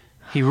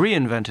 he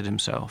reinvented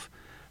himself.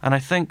 And I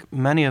think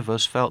many of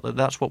us felt that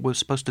that's what we're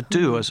supposed to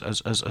do as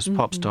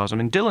pop stars. I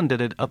mean, Dylan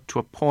did it up to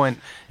a point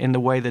in the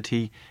way that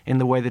he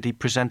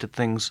presented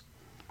things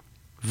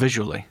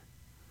visually.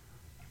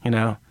 He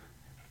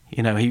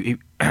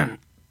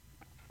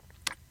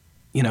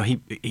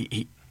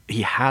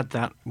had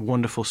that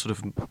wonderful sort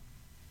of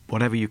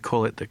whatever you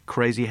call it, the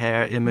crazy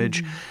hair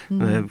image,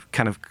 the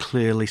kind of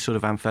clearly sort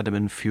of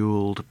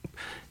amphetamine-fueled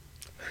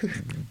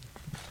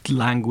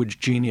language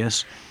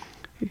genius.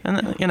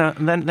 And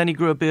then he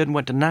grew a beard and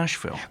went to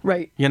Nashville.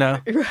 Right.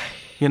 Right.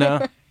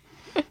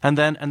 And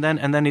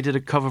then he did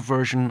a cover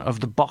version of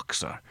The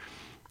Boxer.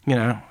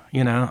 And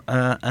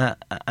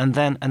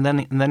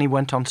then he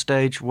went on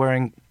stage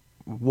wearing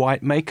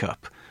white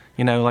makeup.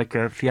 Like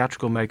a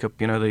theatrical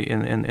makeup.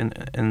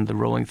 In the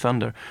Rolling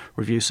Thunder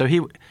review. So he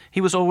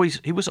was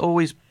always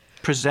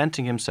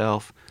presenting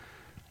himself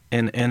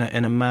in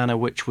a manner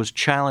which was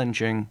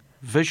challenging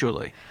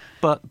visually,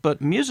 but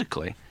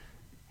musically,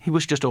 he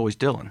was just always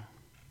Dylan.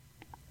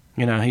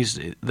 He's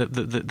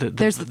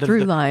there's the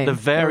through line. The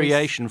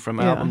variation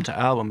from album to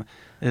album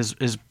is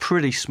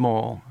pretty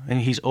small, and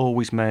he's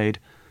always made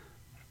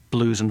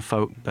blues and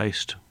folk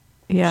based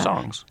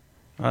songs.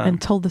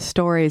 And told the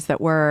stories that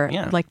were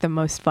like the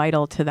most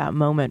vital to that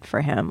moment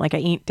for him. Like, I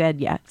ain't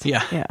dead yet.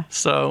 Yeah.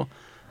 So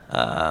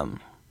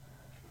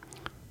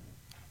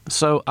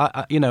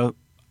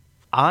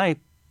I,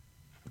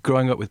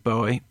 growing up with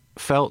Bowie,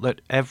 felt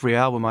that every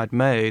album I'd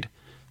made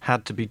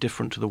had to be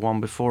different to the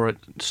one before it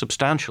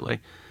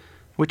substantially,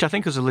 which I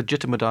think is a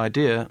legitimate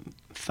idea.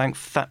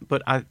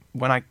 But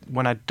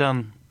when I'd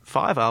done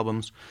 5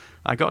 albums,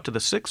 I got to the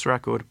 6th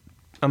record,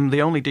 and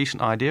the only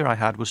decent idea I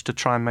had was to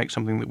try and make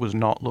something that was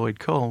not Lloyd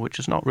Cole, which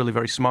is not really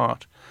very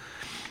smart.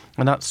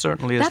 And that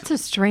certainly is. That's a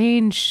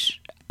strange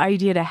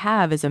idea to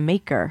have as a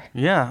maker.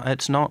 Yeah,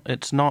 it's not,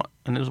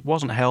 and it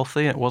wasn't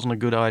healthy. It wasn't a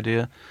good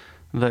idea.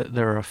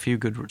 There are a few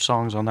good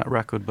songs on that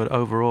record, but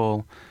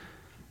overall,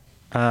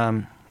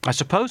 I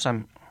suppose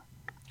I'm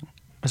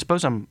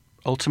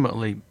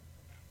ultimately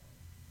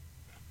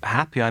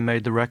happy I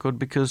made the record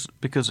because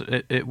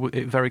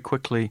it very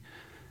quickly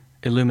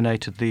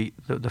illuminated the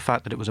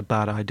fact that it was a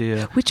bad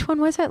idea. Which one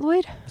was that,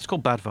 Lloyd? It's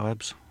called Bad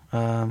Vibes.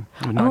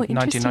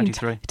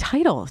 1993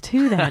 title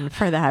too. Then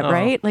for that,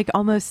 right? Like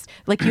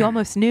you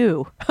almost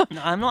knew.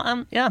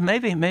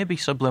 Maybe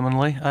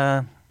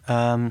subliminally.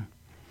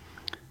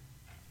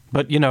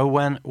 But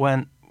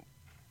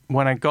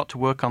when I got to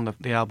work on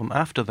the album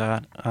after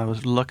that, I was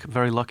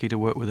very lucky to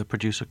work with a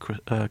producer,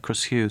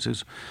 Chris Hughes,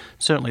 who's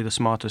certainly the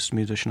smartest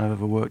musician I've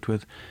ever worked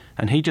with.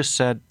 And he just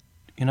said,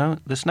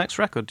 this next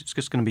record, it's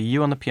just going to be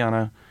you on the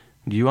piano,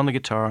 you on the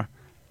guitar,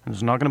 and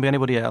there's not going to be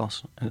anybody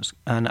else.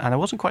 And I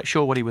wasn't quite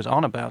sure what he was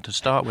on about to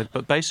start with,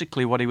 but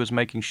basically what he was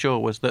making sure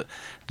was that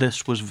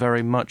this was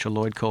very much a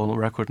Lloyd Cole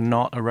record,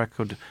 not a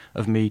record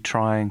of me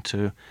trying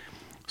to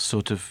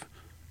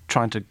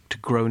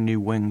grow new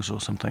wings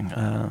or something.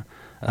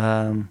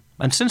 And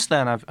since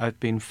then, I've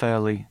been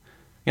fairly,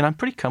 I'm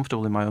pretty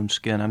comfortable in my own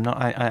skin. I'm not.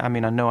 I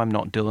mean, I know I'm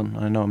not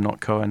Dylan. I know I'm not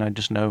Cohen. I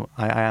just know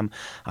I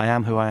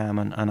am who I am,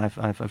 and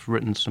I've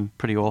written some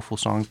pretty awful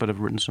songs, but I've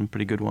written some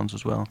pretty good ones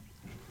as well.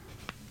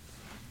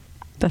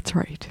 That's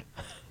right.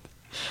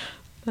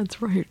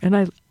 That's right. And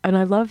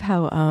I love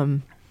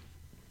how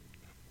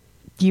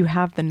you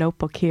have the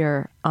notebook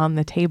here on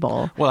the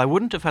table. Well, I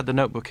wouldn't have had the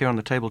notebook here on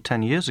the table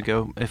 10 years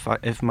ago if I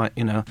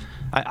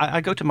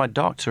go to my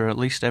doctor at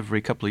least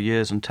every couple of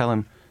years and tell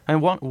him.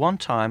 And one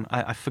time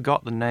I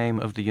forgot the name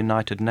of the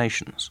United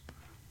Nations.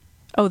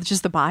 Oh,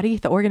 just the body,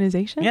 the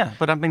organization? Yeah,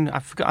 but I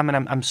forgot.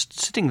 I'm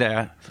sitting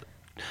there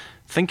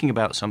thinking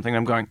about something.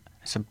 I'm going,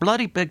 it's a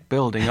bloody big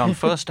building on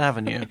First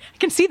Avenue. I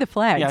can see the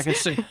flags. Yeah, I can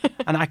see.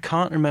 And I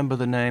can't remember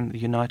the name, the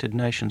United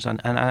Nations.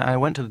 And I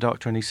went to the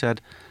doctor and I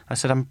said,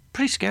 I'm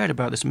pretty scared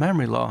about this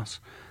memory loss.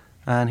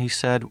 And he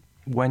said,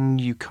 when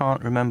you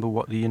can't remember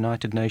what the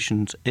United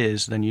Nations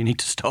is, then you need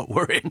to start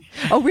worrying.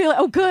 Oh, really?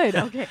 Oh, good.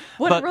 Okay.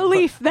 What a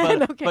relief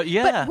then. Okay. But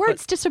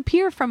words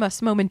disappear from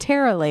us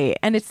momentarily,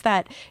 and it's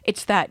that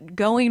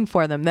going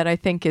for them that I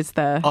think is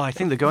the I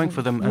think the going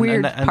for them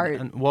weird part.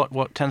 And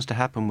what tends to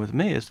happen with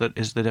me is that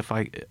if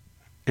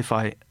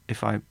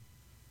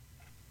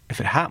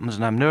it happens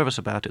and I'm nervous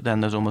about it,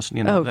 then there's almost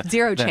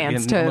zero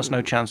chance to almost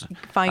no chance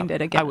find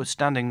it again. I was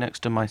standing next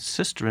to my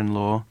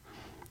sister-in-law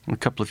a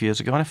couple of years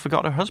ago, and I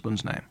forgot her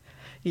husband's name.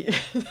 Yeah.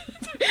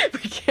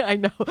 I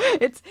know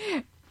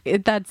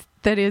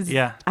that is.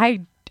 Yeah.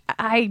 I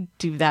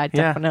do that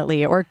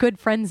definitely, yeah. Or good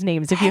friends'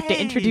 names if you have to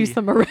introduce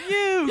them around.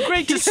 You,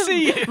 great to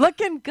see you.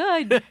 Looking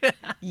good.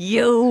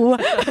 You.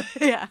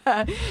 Yeah.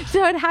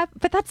 So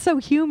but that's so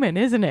human,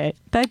 isn't it?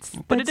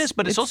 It is.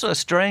 But it's also a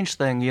strange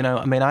thing,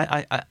 I mean,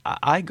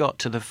 I got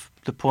to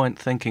the point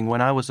thinking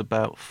when I was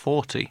about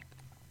 40,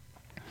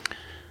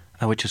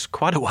 which is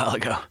quite a while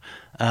ago.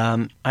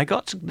 I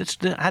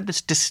had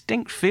this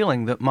distinct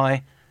feeling that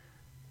my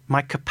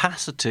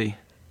capacity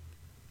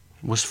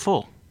was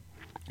full,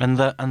 and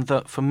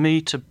that for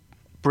me to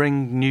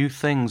bring new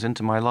things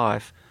into my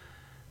life,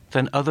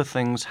 then other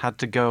things had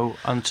to go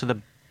onto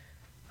the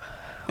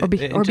or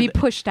be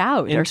pushed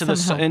out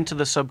into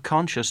the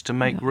subconscious to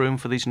make room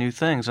for these new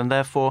things, and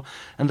therefore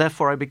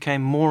I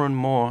became more and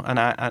more,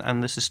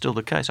 and this is still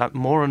the case,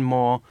 more and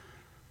more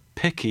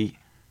picky,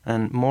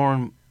 and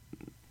more.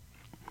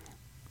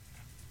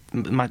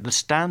 The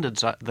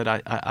standards that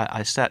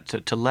I set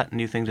to let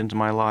new things into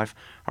my life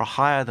are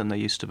higher than they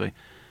used to be.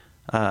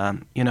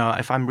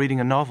 If I'm reading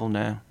a novel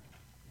now,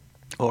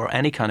 or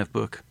any kind of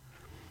book,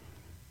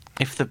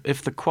 if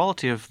the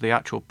quality of the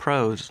actual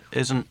prose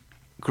isn't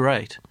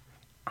great,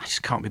 I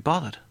just can't be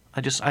bothered.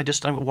 I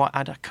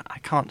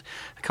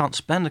can't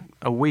spend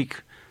a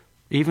week,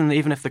 even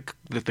if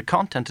the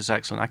content is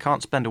excellent. I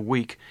can't spend a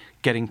week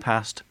getting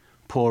past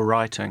poor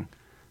writing.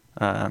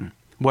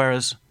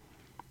 Whereas,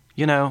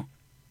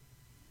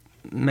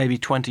 maybe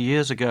 20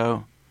 years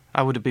ago,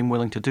 I would have been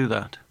willing to do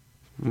that,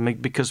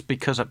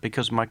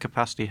 because my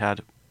capacity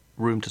had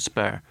room to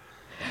spare.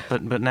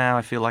 But now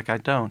I feel like I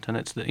don't, and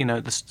it's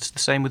the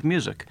same with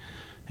music.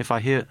 If I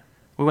hear,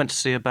 we went to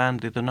see a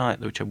band the other night,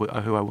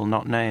 who I will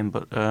not name,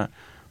 but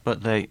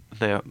they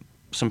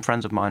some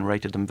friends of mine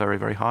rated them very,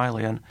 very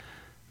highly, and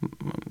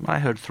I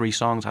heard 3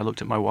 songs. I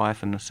looked at my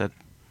wife and I said,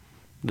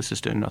 "This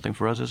is doing nothing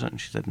for us, is it?" And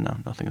she said, "No,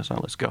 nothing." I said,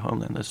 "Let's go home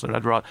then." I said,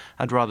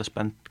 I'd rather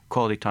spend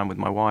quality time with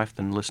my wife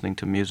than listening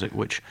to music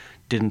which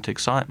didn't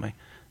excite me.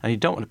 And you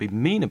don't want to be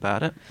mean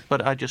about it,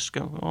 but I just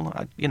go, well,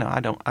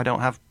 I don't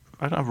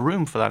have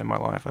room for that in my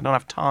life. I don't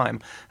have time.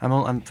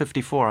 I'm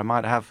 54. I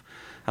might have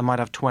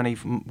 20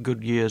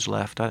 good years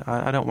left.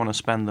 I don't want to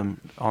spend them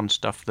on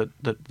stuff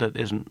that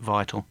isn't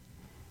vital.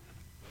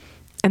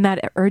 And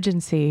that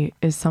urgency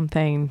is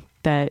something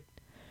that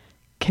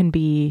can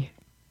be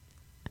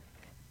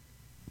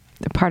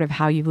a part of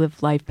how you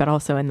live life, but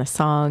also in the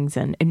songs,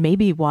 and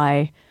maybe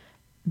why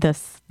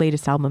this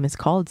latest album is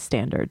called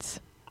Standards.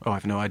 Oh, I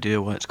have no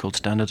idea why it's called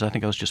Standards. I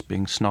think I was just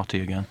being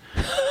snotty again.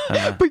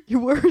 But you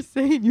were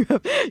saying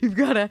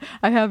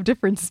I have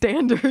different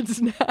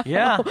standards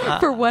now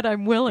for what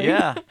I'm willing.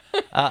 Yeah.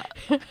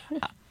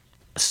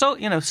 So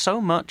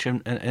much in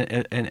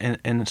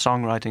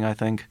songwriting, I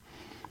think,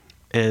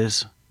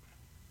 is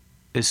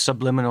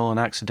subliminal and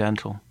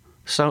accidental.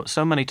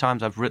 So many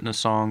times I've written a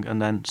song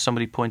and then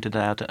somebody pointed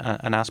out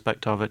an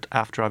aspect of it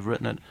after I've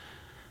written it,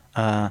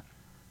 and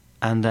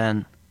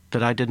then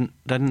that I didn't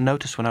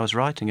notice when I was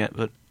writing it.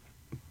 But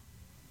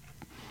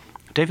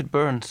David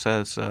Byrne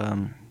says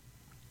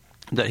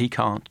that he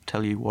can't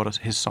tell you what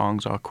his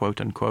songs are, quote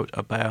unquote,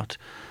 about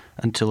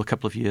until a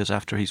couple of years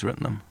after he's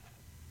written them.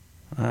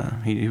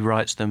 He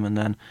writes them and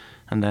then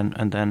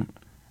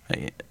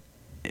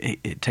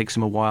it takes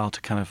him a while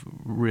to kind of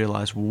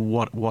realize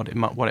what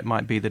it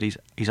might be that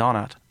he's on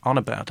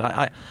about.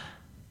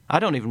 I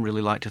don't even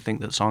really like to think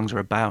that songs are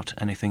about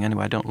anything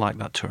anyway. I don't like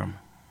that term.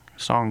 A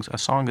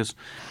song is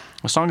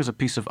a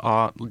piece of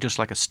art, just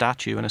like a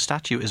statue, and a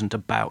statue isn't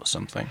about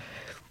something.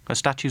 A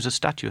statue is a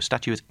statue. A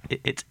statue is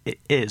it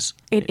is.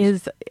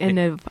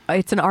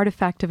 It's an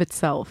artifact of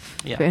itself.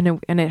 Yeah.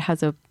 And it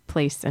has a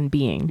place and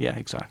being. Yeah,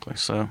 exactly.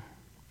 So,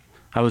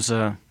 I was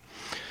a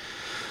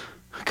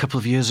couple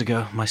of years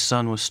ago. My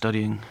son was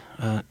studying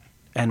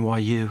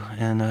NYU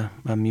in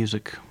a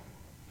music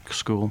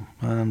school,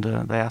 and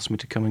they asked me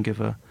to come and give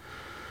a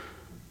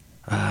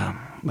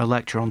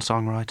lecture on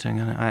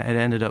songwriting, and it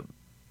ended up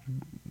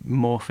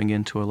morphing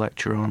into a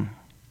lecture on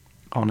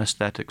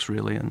aesthetics,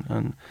 really,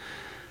 and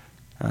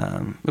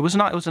it was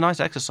a nice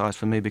exercise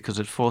for me because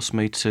it forced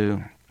me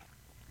to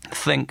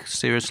think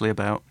seriously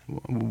about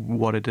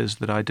what it is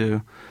that I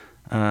do,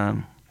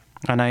 and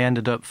I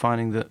ended up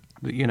finding that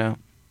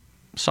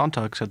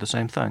Sontag said the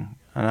same thing,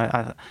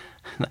 and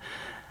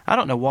I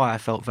don't know why I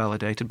felt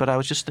validated, but I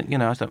was just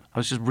I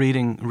was just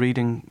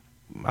reading.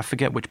 I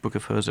forget which book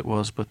of hers it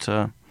was, but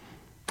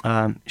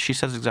she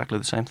says exactly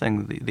the same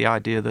thing. The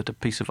idea that a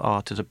piece of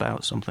art is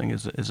about something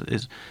is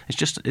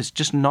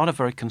just not a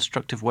very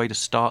constructive way to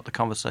start the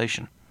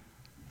conversation.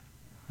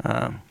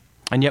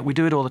 And yet we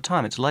do it all the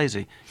time. It's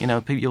lazy.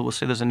 People will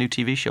say there's a new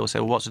TV show. Say,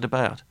 well, what's it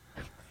about?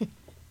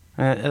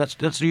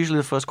 That's usually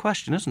the first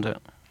question, isn't it?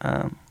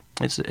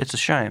 It's a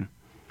shame.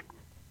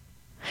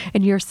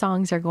 And your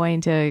songs are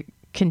going to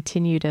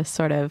continue to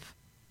sort of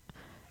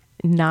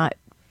not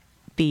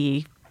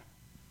be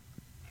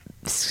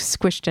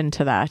squished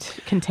into that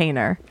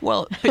container.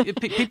 Well,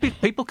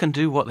 people can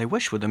do what they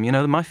wish with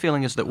them. My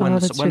feeling is that when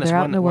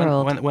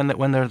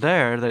they're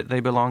there, they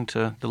belong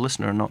to the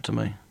listener, not to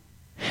me.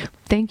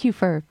 Thank you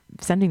for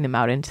sending them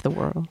out into the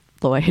world,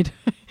 Lloyd.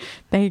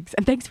 Thanks,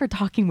 and thanks for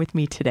talking with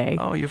me today.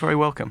 Oh, you're very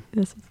welcome.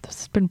 This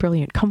has been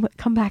brilliant.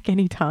 Come back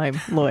anytime,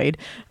 Lloyd.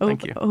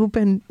 Thank you.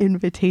 Open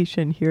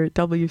invitation here at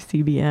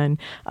WCBN.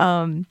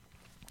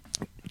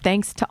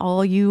 Thanks to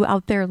all you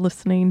out there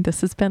listening. This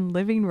has been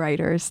Living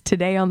Writers.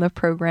 Today on the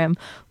program,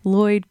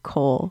 Lloyd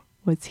Cole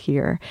was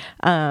here.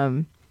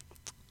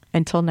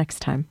 Until next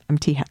time, I'm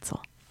T. Hetzel.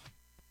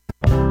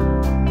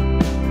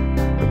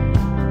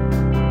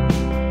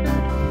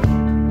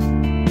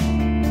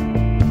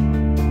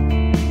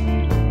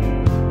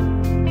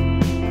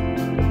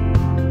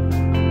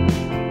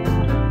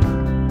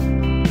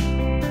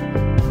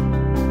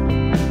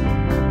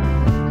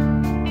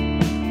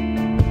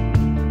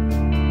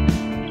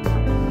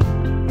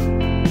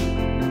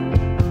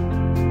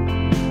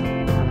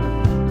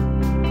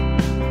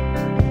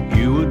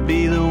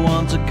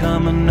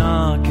 Come a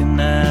knocking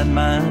at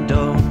my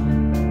door,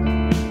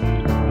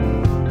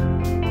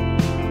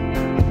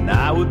 and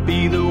I would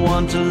be the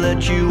one to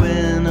let you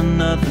in and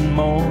nothing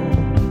more.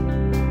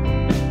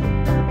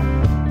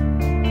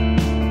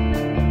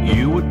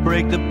 would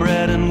break the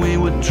bread and we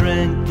would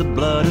drink the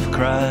blood of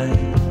Christ.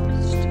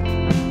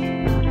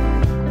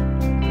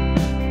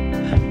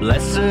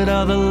 Blessed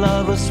are the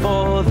lovers,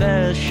 for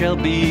theirs shall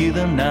be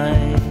the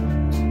night.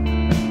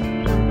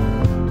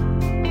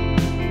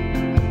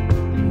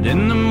 And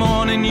in the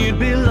morning you'd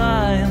be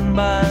lying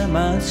by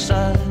my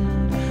side.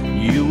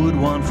 You would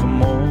want for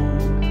more,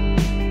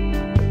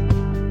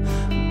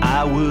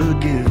 I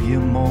would give you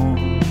more.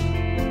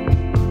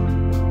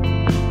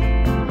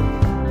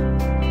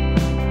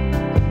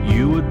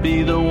 You would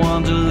be the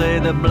one to lay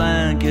the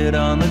blanket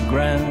on the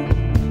ground.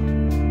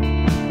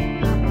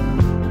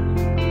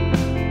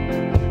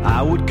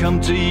 I would come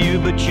to you,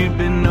 but you'd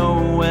be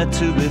nowhere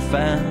to be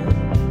found.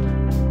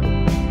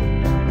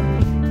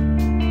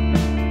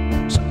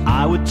 So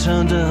I would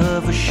turn to her,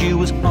 for she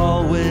was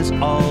always,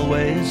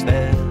 always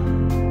there.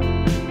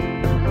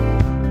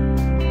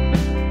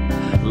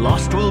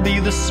 Lost will be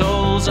the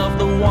souls of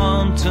the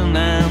wanton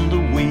and the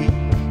weak.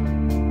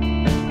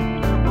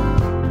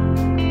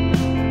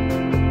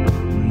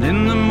 And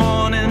in the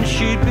morning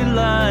she'd be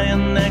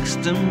lying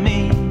next to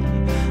me.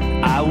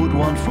 I would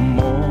want for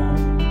more,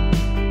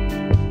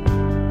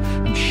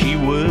 and she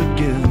would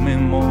give me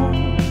more.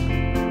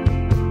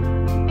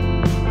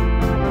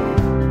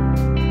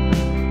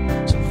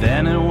 So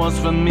then it was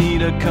for me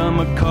to come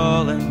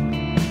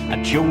a-calling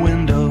at your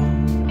window.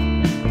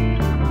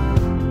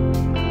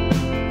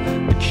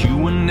 You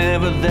were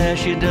never there,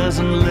 she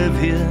doesn't live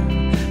here,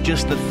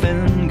 just a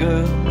thin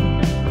girl.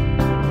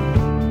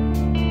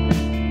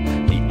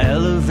 The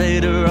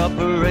elevator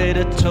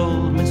operator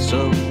told me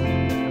so.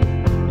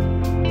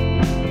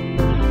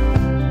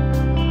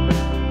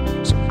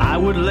 So I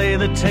would lay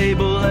the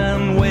table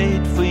and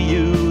wait for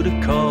you to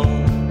call,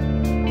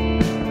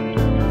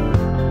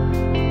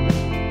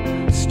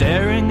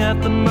 staring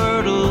at the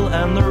myrtle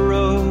and the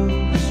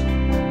rose.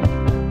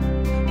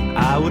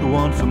 I would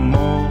want for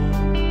more.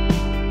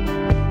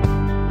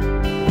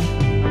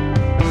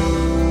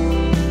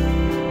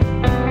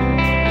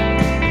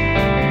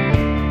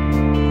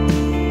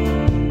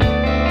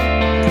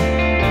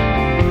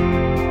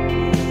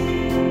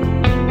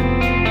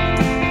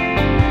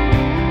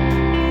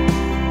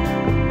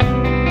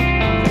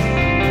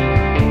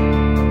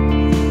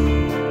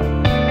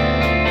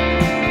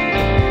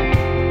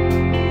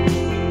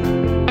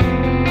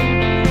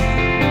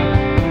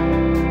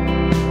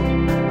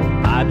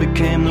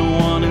 Became the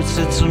one who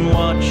sits and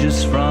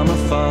watches from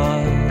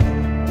afar.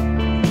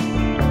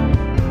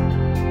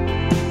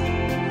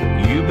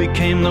 You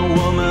became the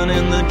woman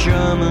in the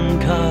German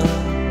car.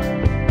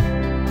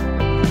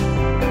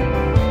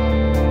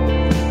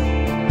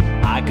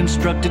 I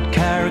constructed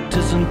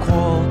characters in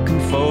Quark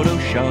and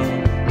Photoshop.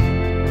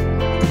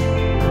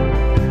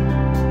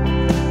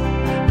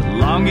 The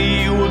longer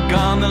you were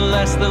gone, the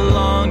less the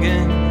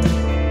longing.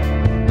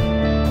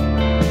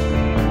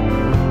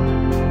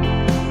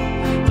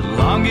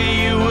 The longer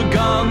you were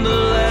gone, the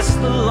less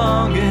the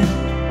longing.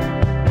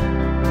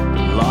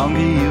 The longer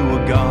you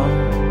were gone,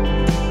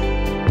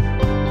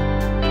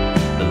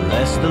 the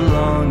less the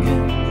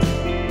longing.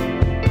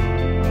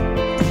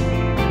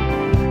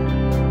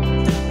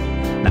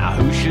 Now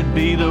who should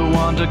be the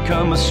one to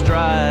come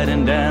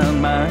a-striding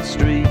down my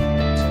street?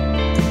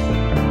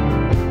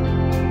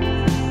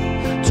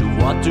 To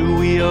what do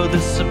we owe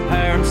this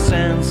apparent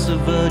sense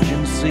of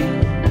urgency?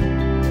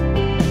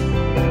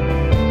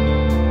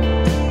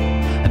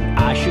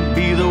 I should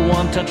be the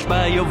one touched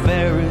by your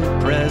very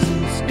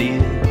presence,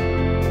 dear.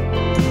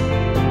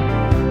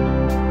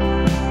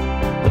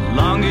 The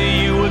longer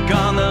you were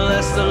gone, the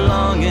less the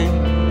longing.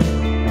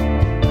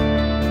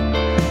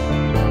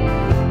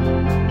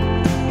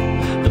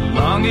 The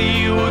longer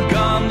you were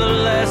gone, the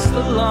less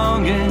the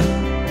longing.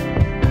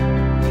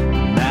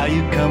 Now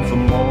you come for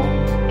more,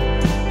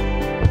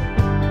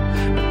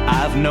 but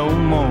I've no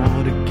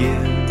more to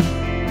give.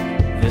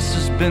 This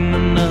has been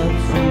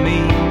enough for me.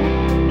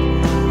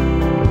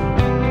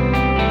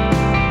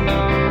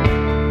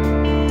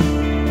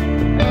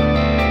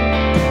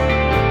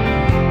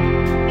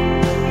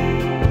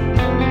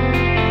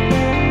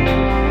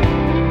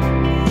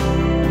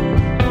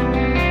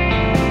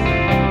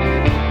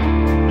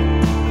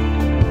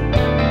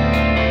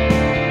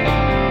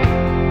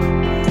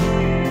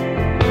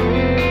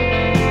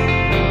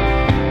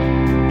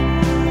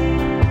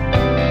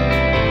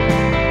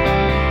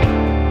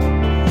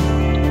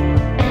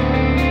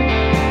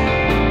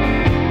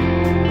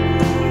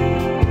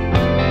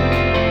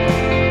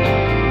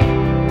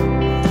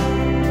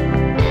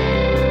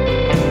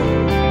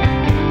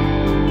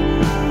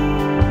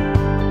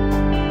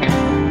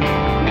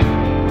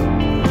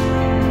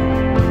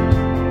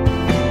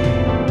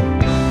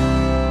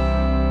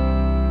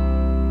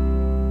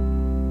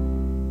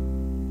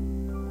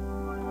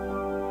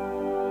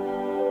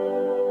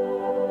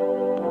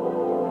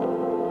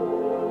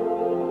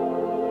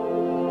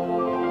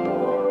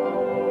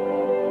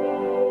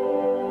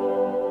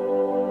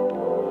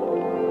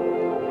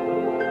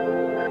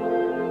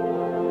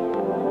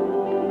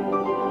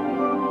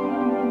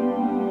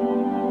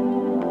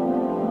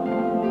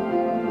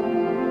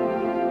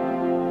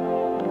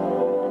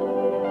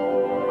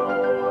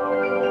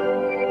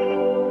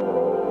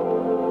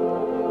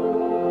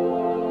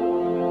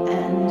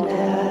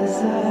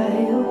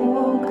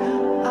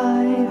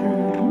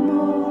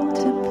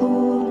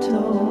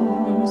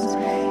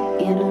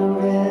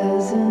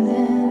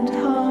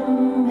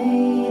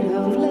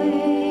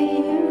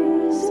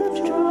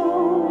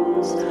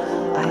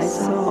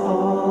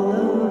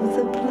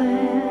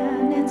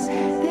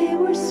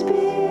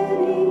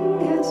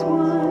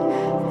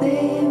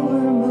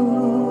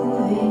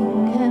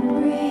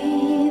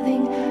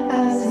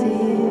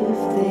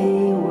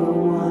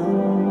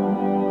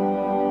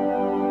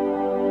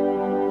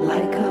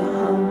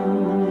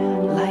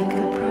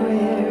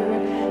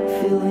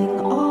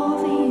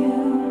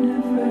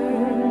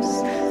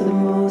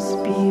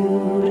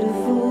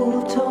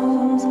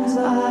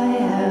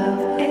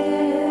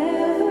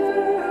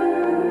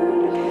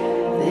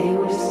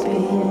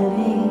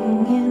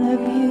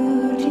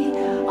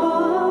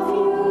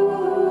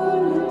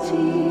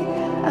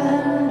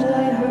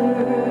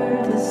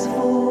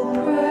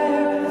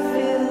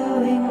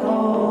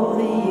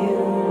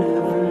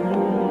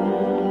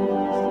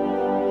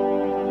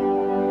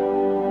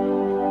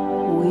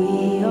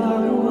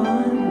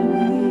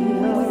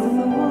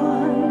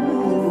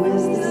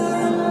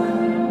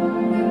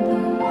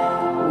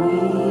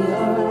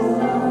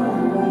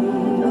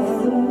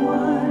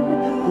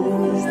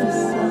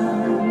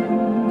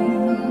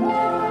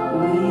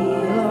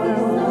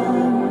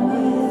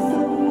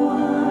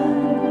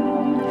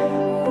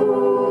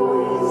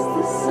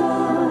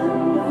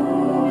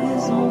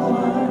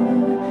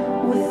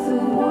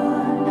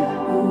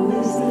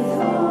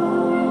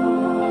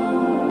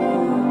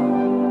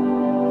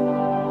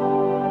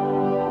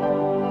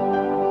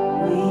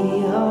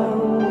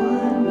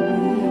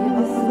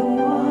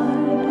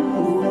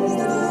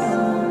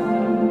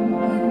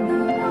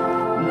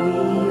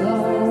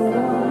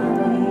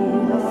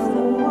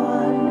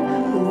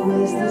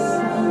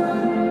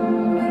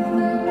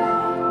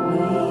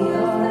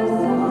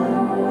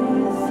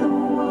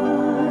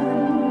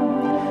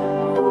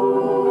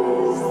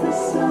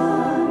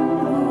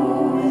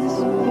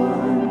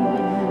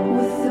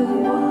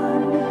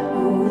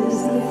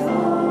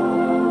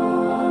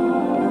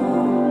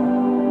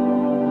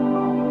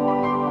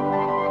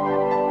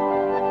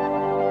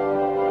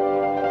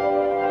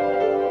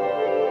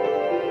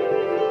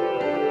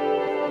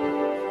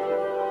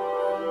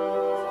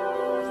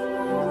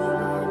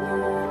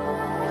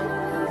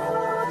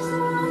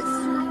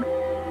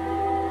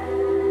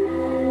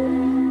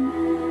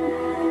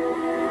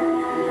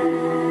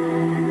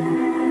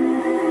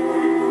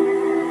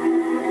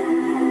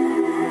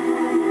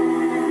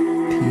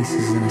 Peace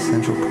is an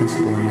essential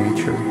principle in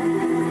nature,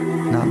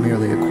 not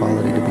merely a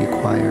quality to be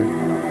acquired.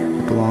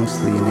 It belongs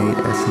to the innate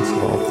essence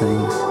of all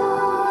things,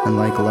 and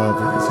like love,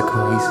 is a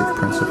cohesive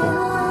principle.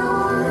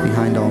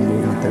 Behind all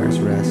movement there is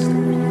rest.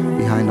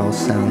 Behind all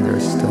sound there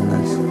is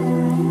stillness,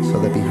 so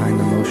that behind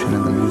the motion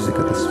and the music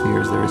of the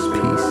spheres there is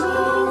peace.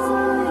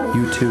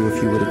 You too,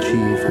 if you would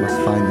achieve,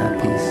 must find that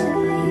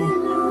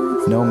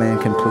peace. No man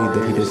can plead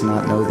that he does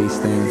not know these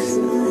things.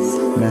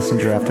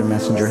 Messenger after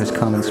messenger has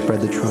come and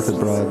spread the truth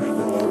abroad.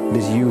 It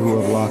is you who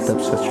have locked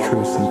up such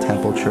truths in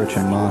temple, church,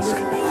 and mosque,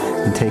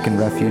 and taken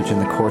refuge in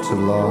the courts of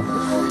law.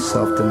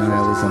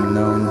 Self-denial is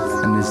unknown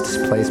and is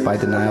displaced by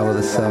denial of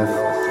the self.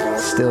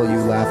 Still you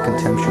laugh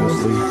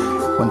contemptuously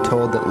when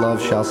told that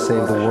love shall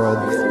save the world,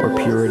 or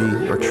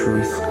purity, or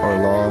truth, or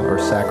law, or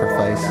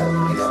sacrifice.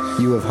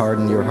 You have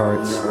hardened your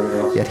hearts,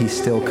 yet he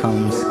still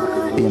comes,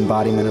 the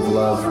embodiment of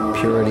love,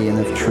 purity, and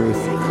of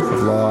truth,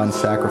 of law and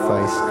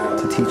sacrifice,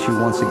 to teach you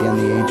once again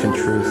the ancient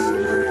truth.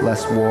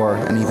 Lest war,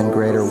 and even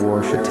greater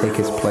war, should take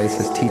his place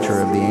as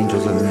teacher of the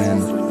angels of men.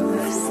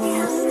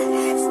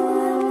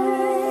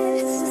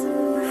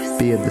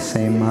 Be of the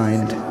same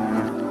mind,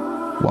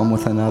 one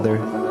with another,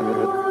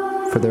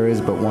 for there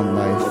is but one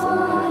life,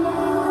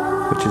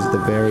 which is the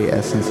very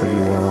essence of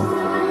you all.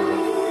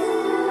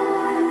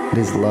 It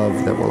is love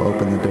that will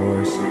open the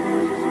doors.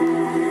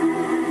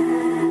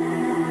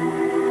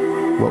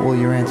 What will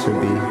your answer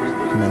be,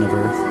 men of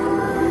earth?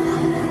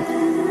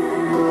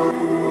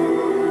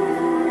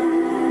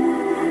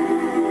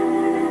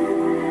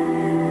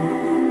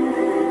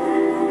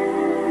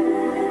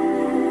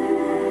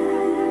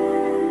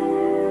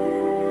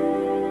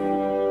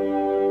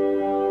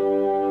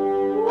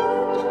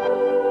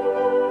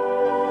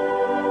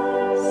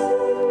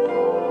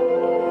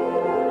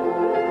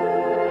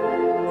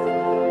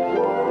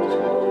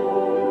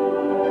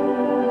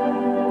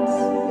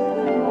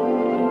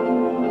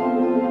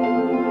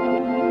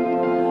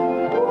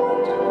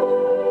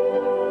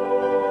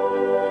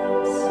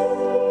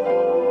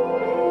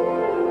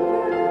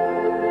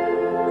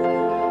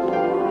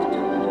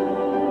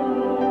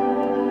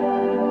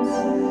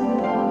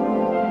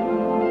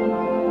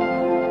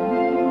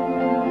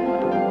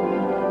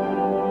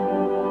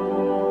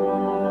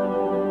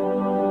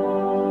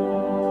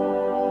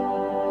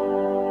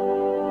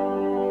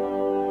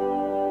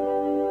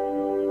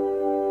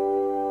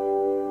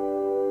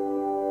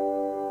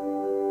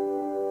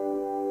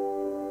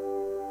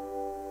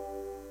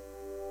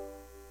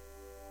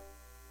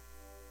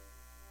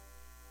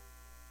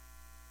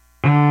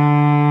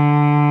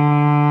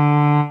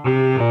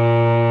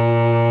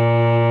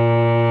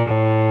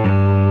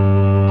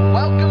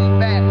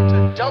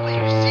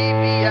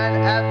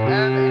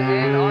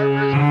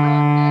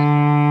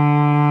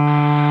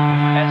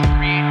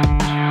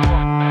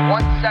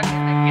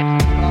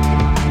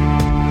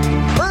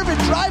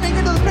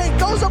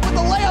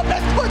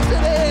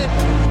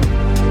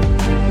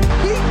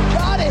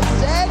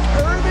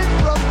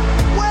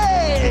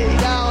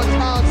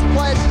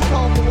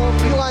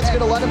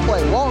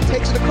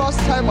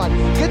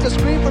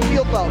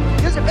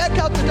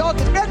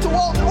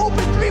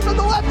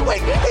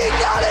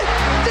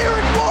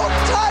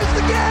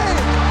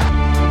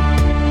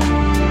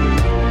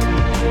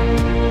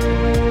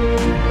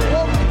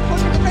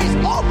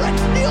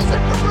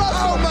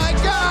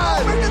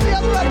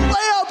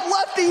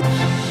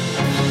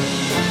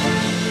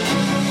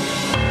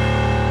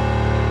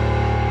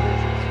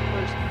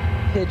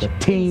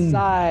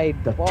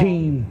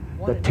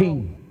 The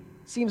team.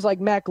 Seems like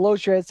Matt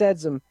Glosher has had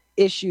some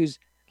issues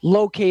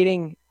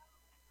locating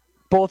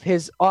both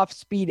his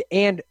off-speed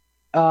and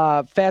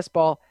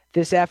fastball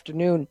this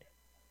afternoon.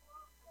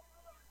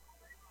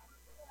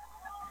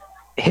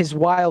 His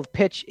wild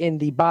pitch in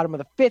the bottom of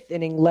the 5th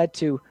inning led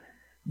to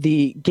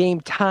the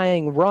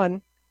game-tying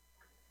run.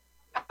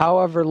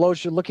 However,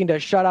 Lozier looking to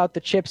shut out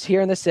the Chips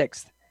here in the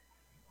 6th.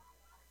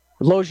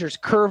 Lozier's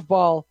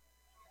curveball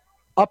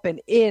up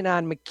and in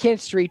on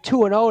McKinstry,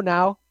 2-0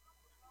 now.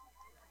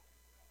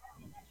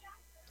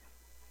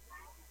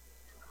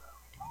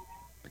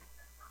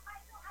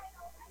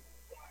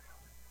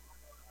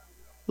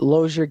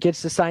 Lozier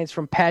gets the signs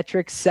from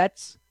Patrick,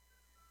 sets.